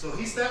 So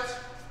he steps,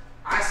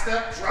 I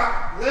step,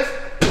 drop,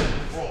 lift,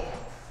 roll.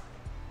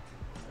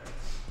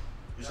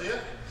 You see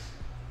it?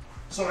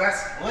 So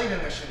that's late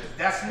initiative.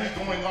 That's me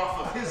going off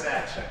of his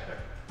action.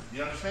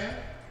 You understand?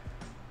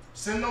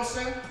 Sin no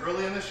sin,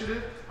 early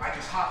initiative, I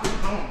just hop in,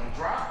 boom, and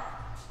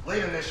drop.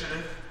 Late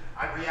initiative,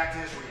 I react to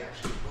his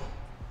reaction. Boom,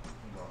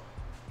 and go.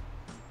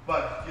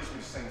 But it gives me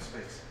the same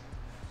space.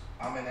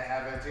 I'm in an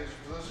advantageous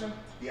position.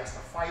 He has to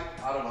fight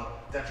out of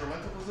a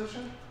detrimental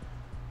position.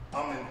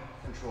 I'm in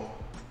control.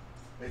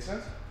 Make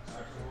sense?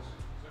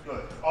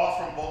 Good. All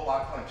from bolt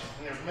lock clinch.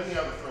 And there's many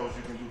other throws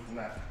you can do from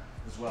that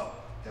as well.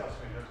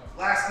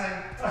 Last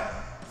thing.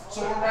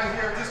 So we're right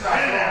here. This is not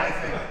a throw or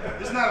anything.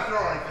 This is not a throw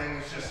or anything.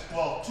 It's just,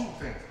 well, two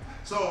things.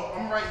 So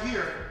I'm right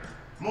here.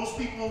 Most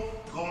people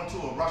go into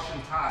a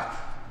Russian tie,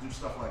 do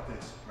stuff like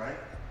this, right?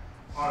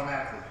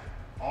 Automatically.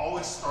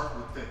 Always start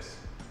with this,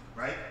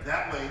 right?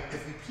 That way,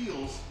 if he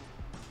peels,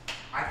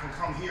 I can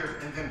come here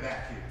and then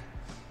back here.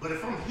 But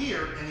if I'm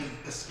here and he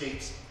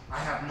escapes, I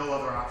have no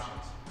other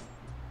options.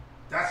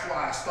 That's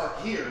why I start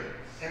here,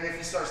 and if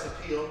he starts to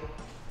peel,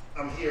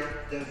 I'm here,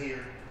 then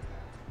here.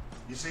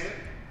 You see it?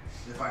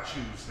 If I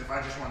choose, if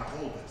I just want to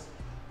hold this.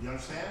 You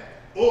understand?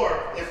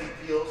 Or if he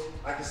peels,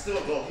 I can still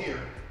go here.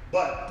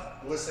 But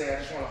let's say I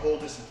just want to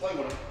hold this and play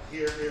with him.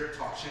 Here,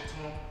 talk shit to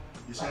him.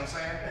 You see what I'm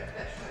saying?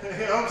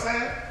 You know what I'm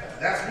saying?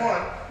 That's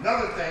one.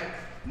 Another thing,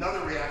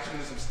 another reaction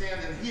is I'm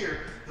standing here.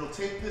 He'll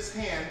take this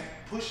hand,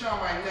 push on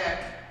my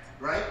neck,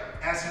 right?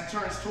 As he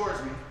turns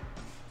towards me.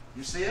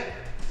 You see it?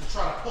 To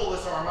try to pull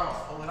this arm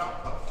out. Pull it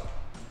out.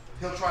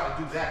 He'll try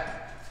to do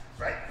that,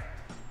 right?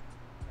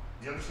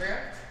 You understand?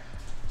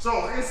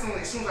 So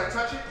instantly, as soon as I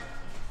touch it,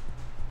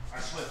 I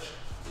switch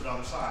to the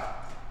other side.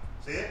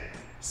 See it?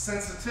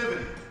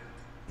 Sensitivity.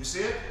 You see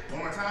it? One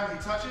more time,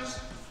 he touches.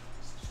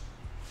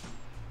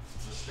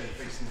 Just stay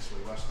facing this way.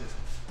 Watch this.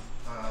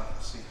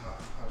 Let's see how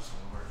this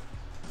gonna work.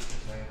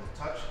 His angle.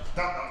 Touch.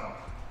 No.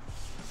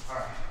 All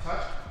right,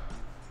 touch.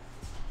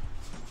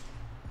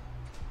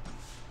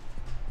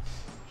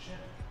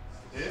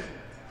 Hit.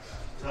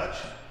 Touch.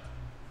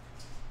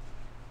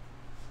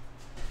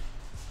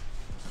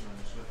 Let's turn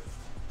this way.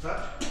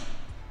 Touch.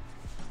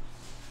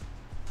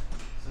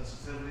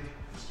 Sensitivity.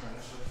 Let's turn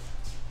this way.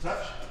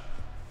 Touch.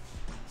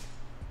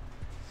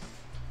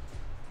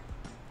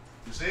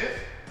 You see it?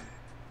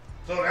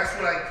 So that's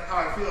how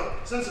I feel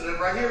sensitive.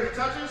 Right here, he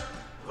touches.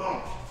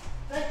 Boom.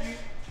 Thank you.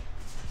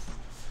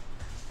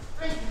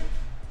 Thank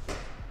you.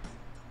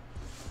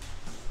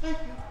 Thank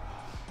you.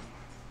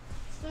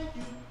 Thank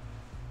you.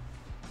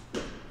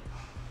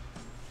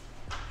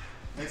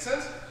 Make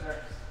sense? Sure.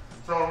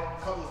 So a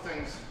couple of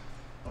things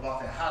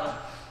about that.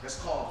 It's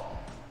called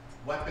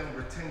weapon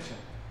retention.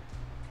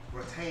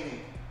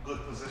 Retaining good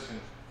position.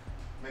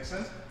 Make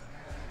sense?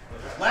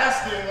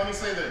 Last thing, let me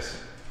say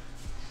this.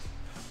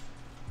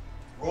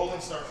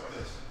 Rolling starts like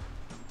this.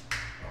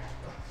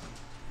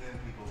 Then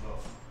people go.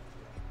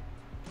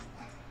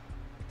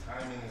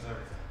 Timing is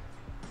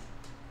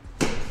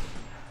everything.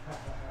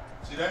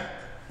 See that?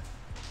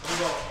 We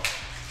go.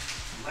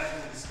 Letting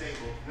it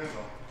stable. Then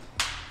go.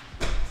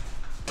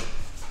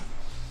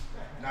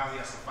 Now he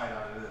has to fight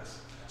out of this.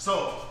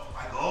 So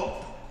I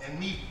go, and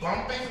me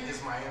bumping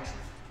is my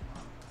entry.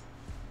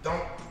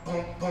 Don't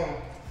boom, boom,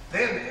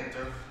 then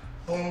enter,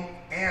 boom,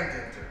 and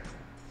enter.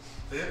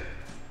 See it?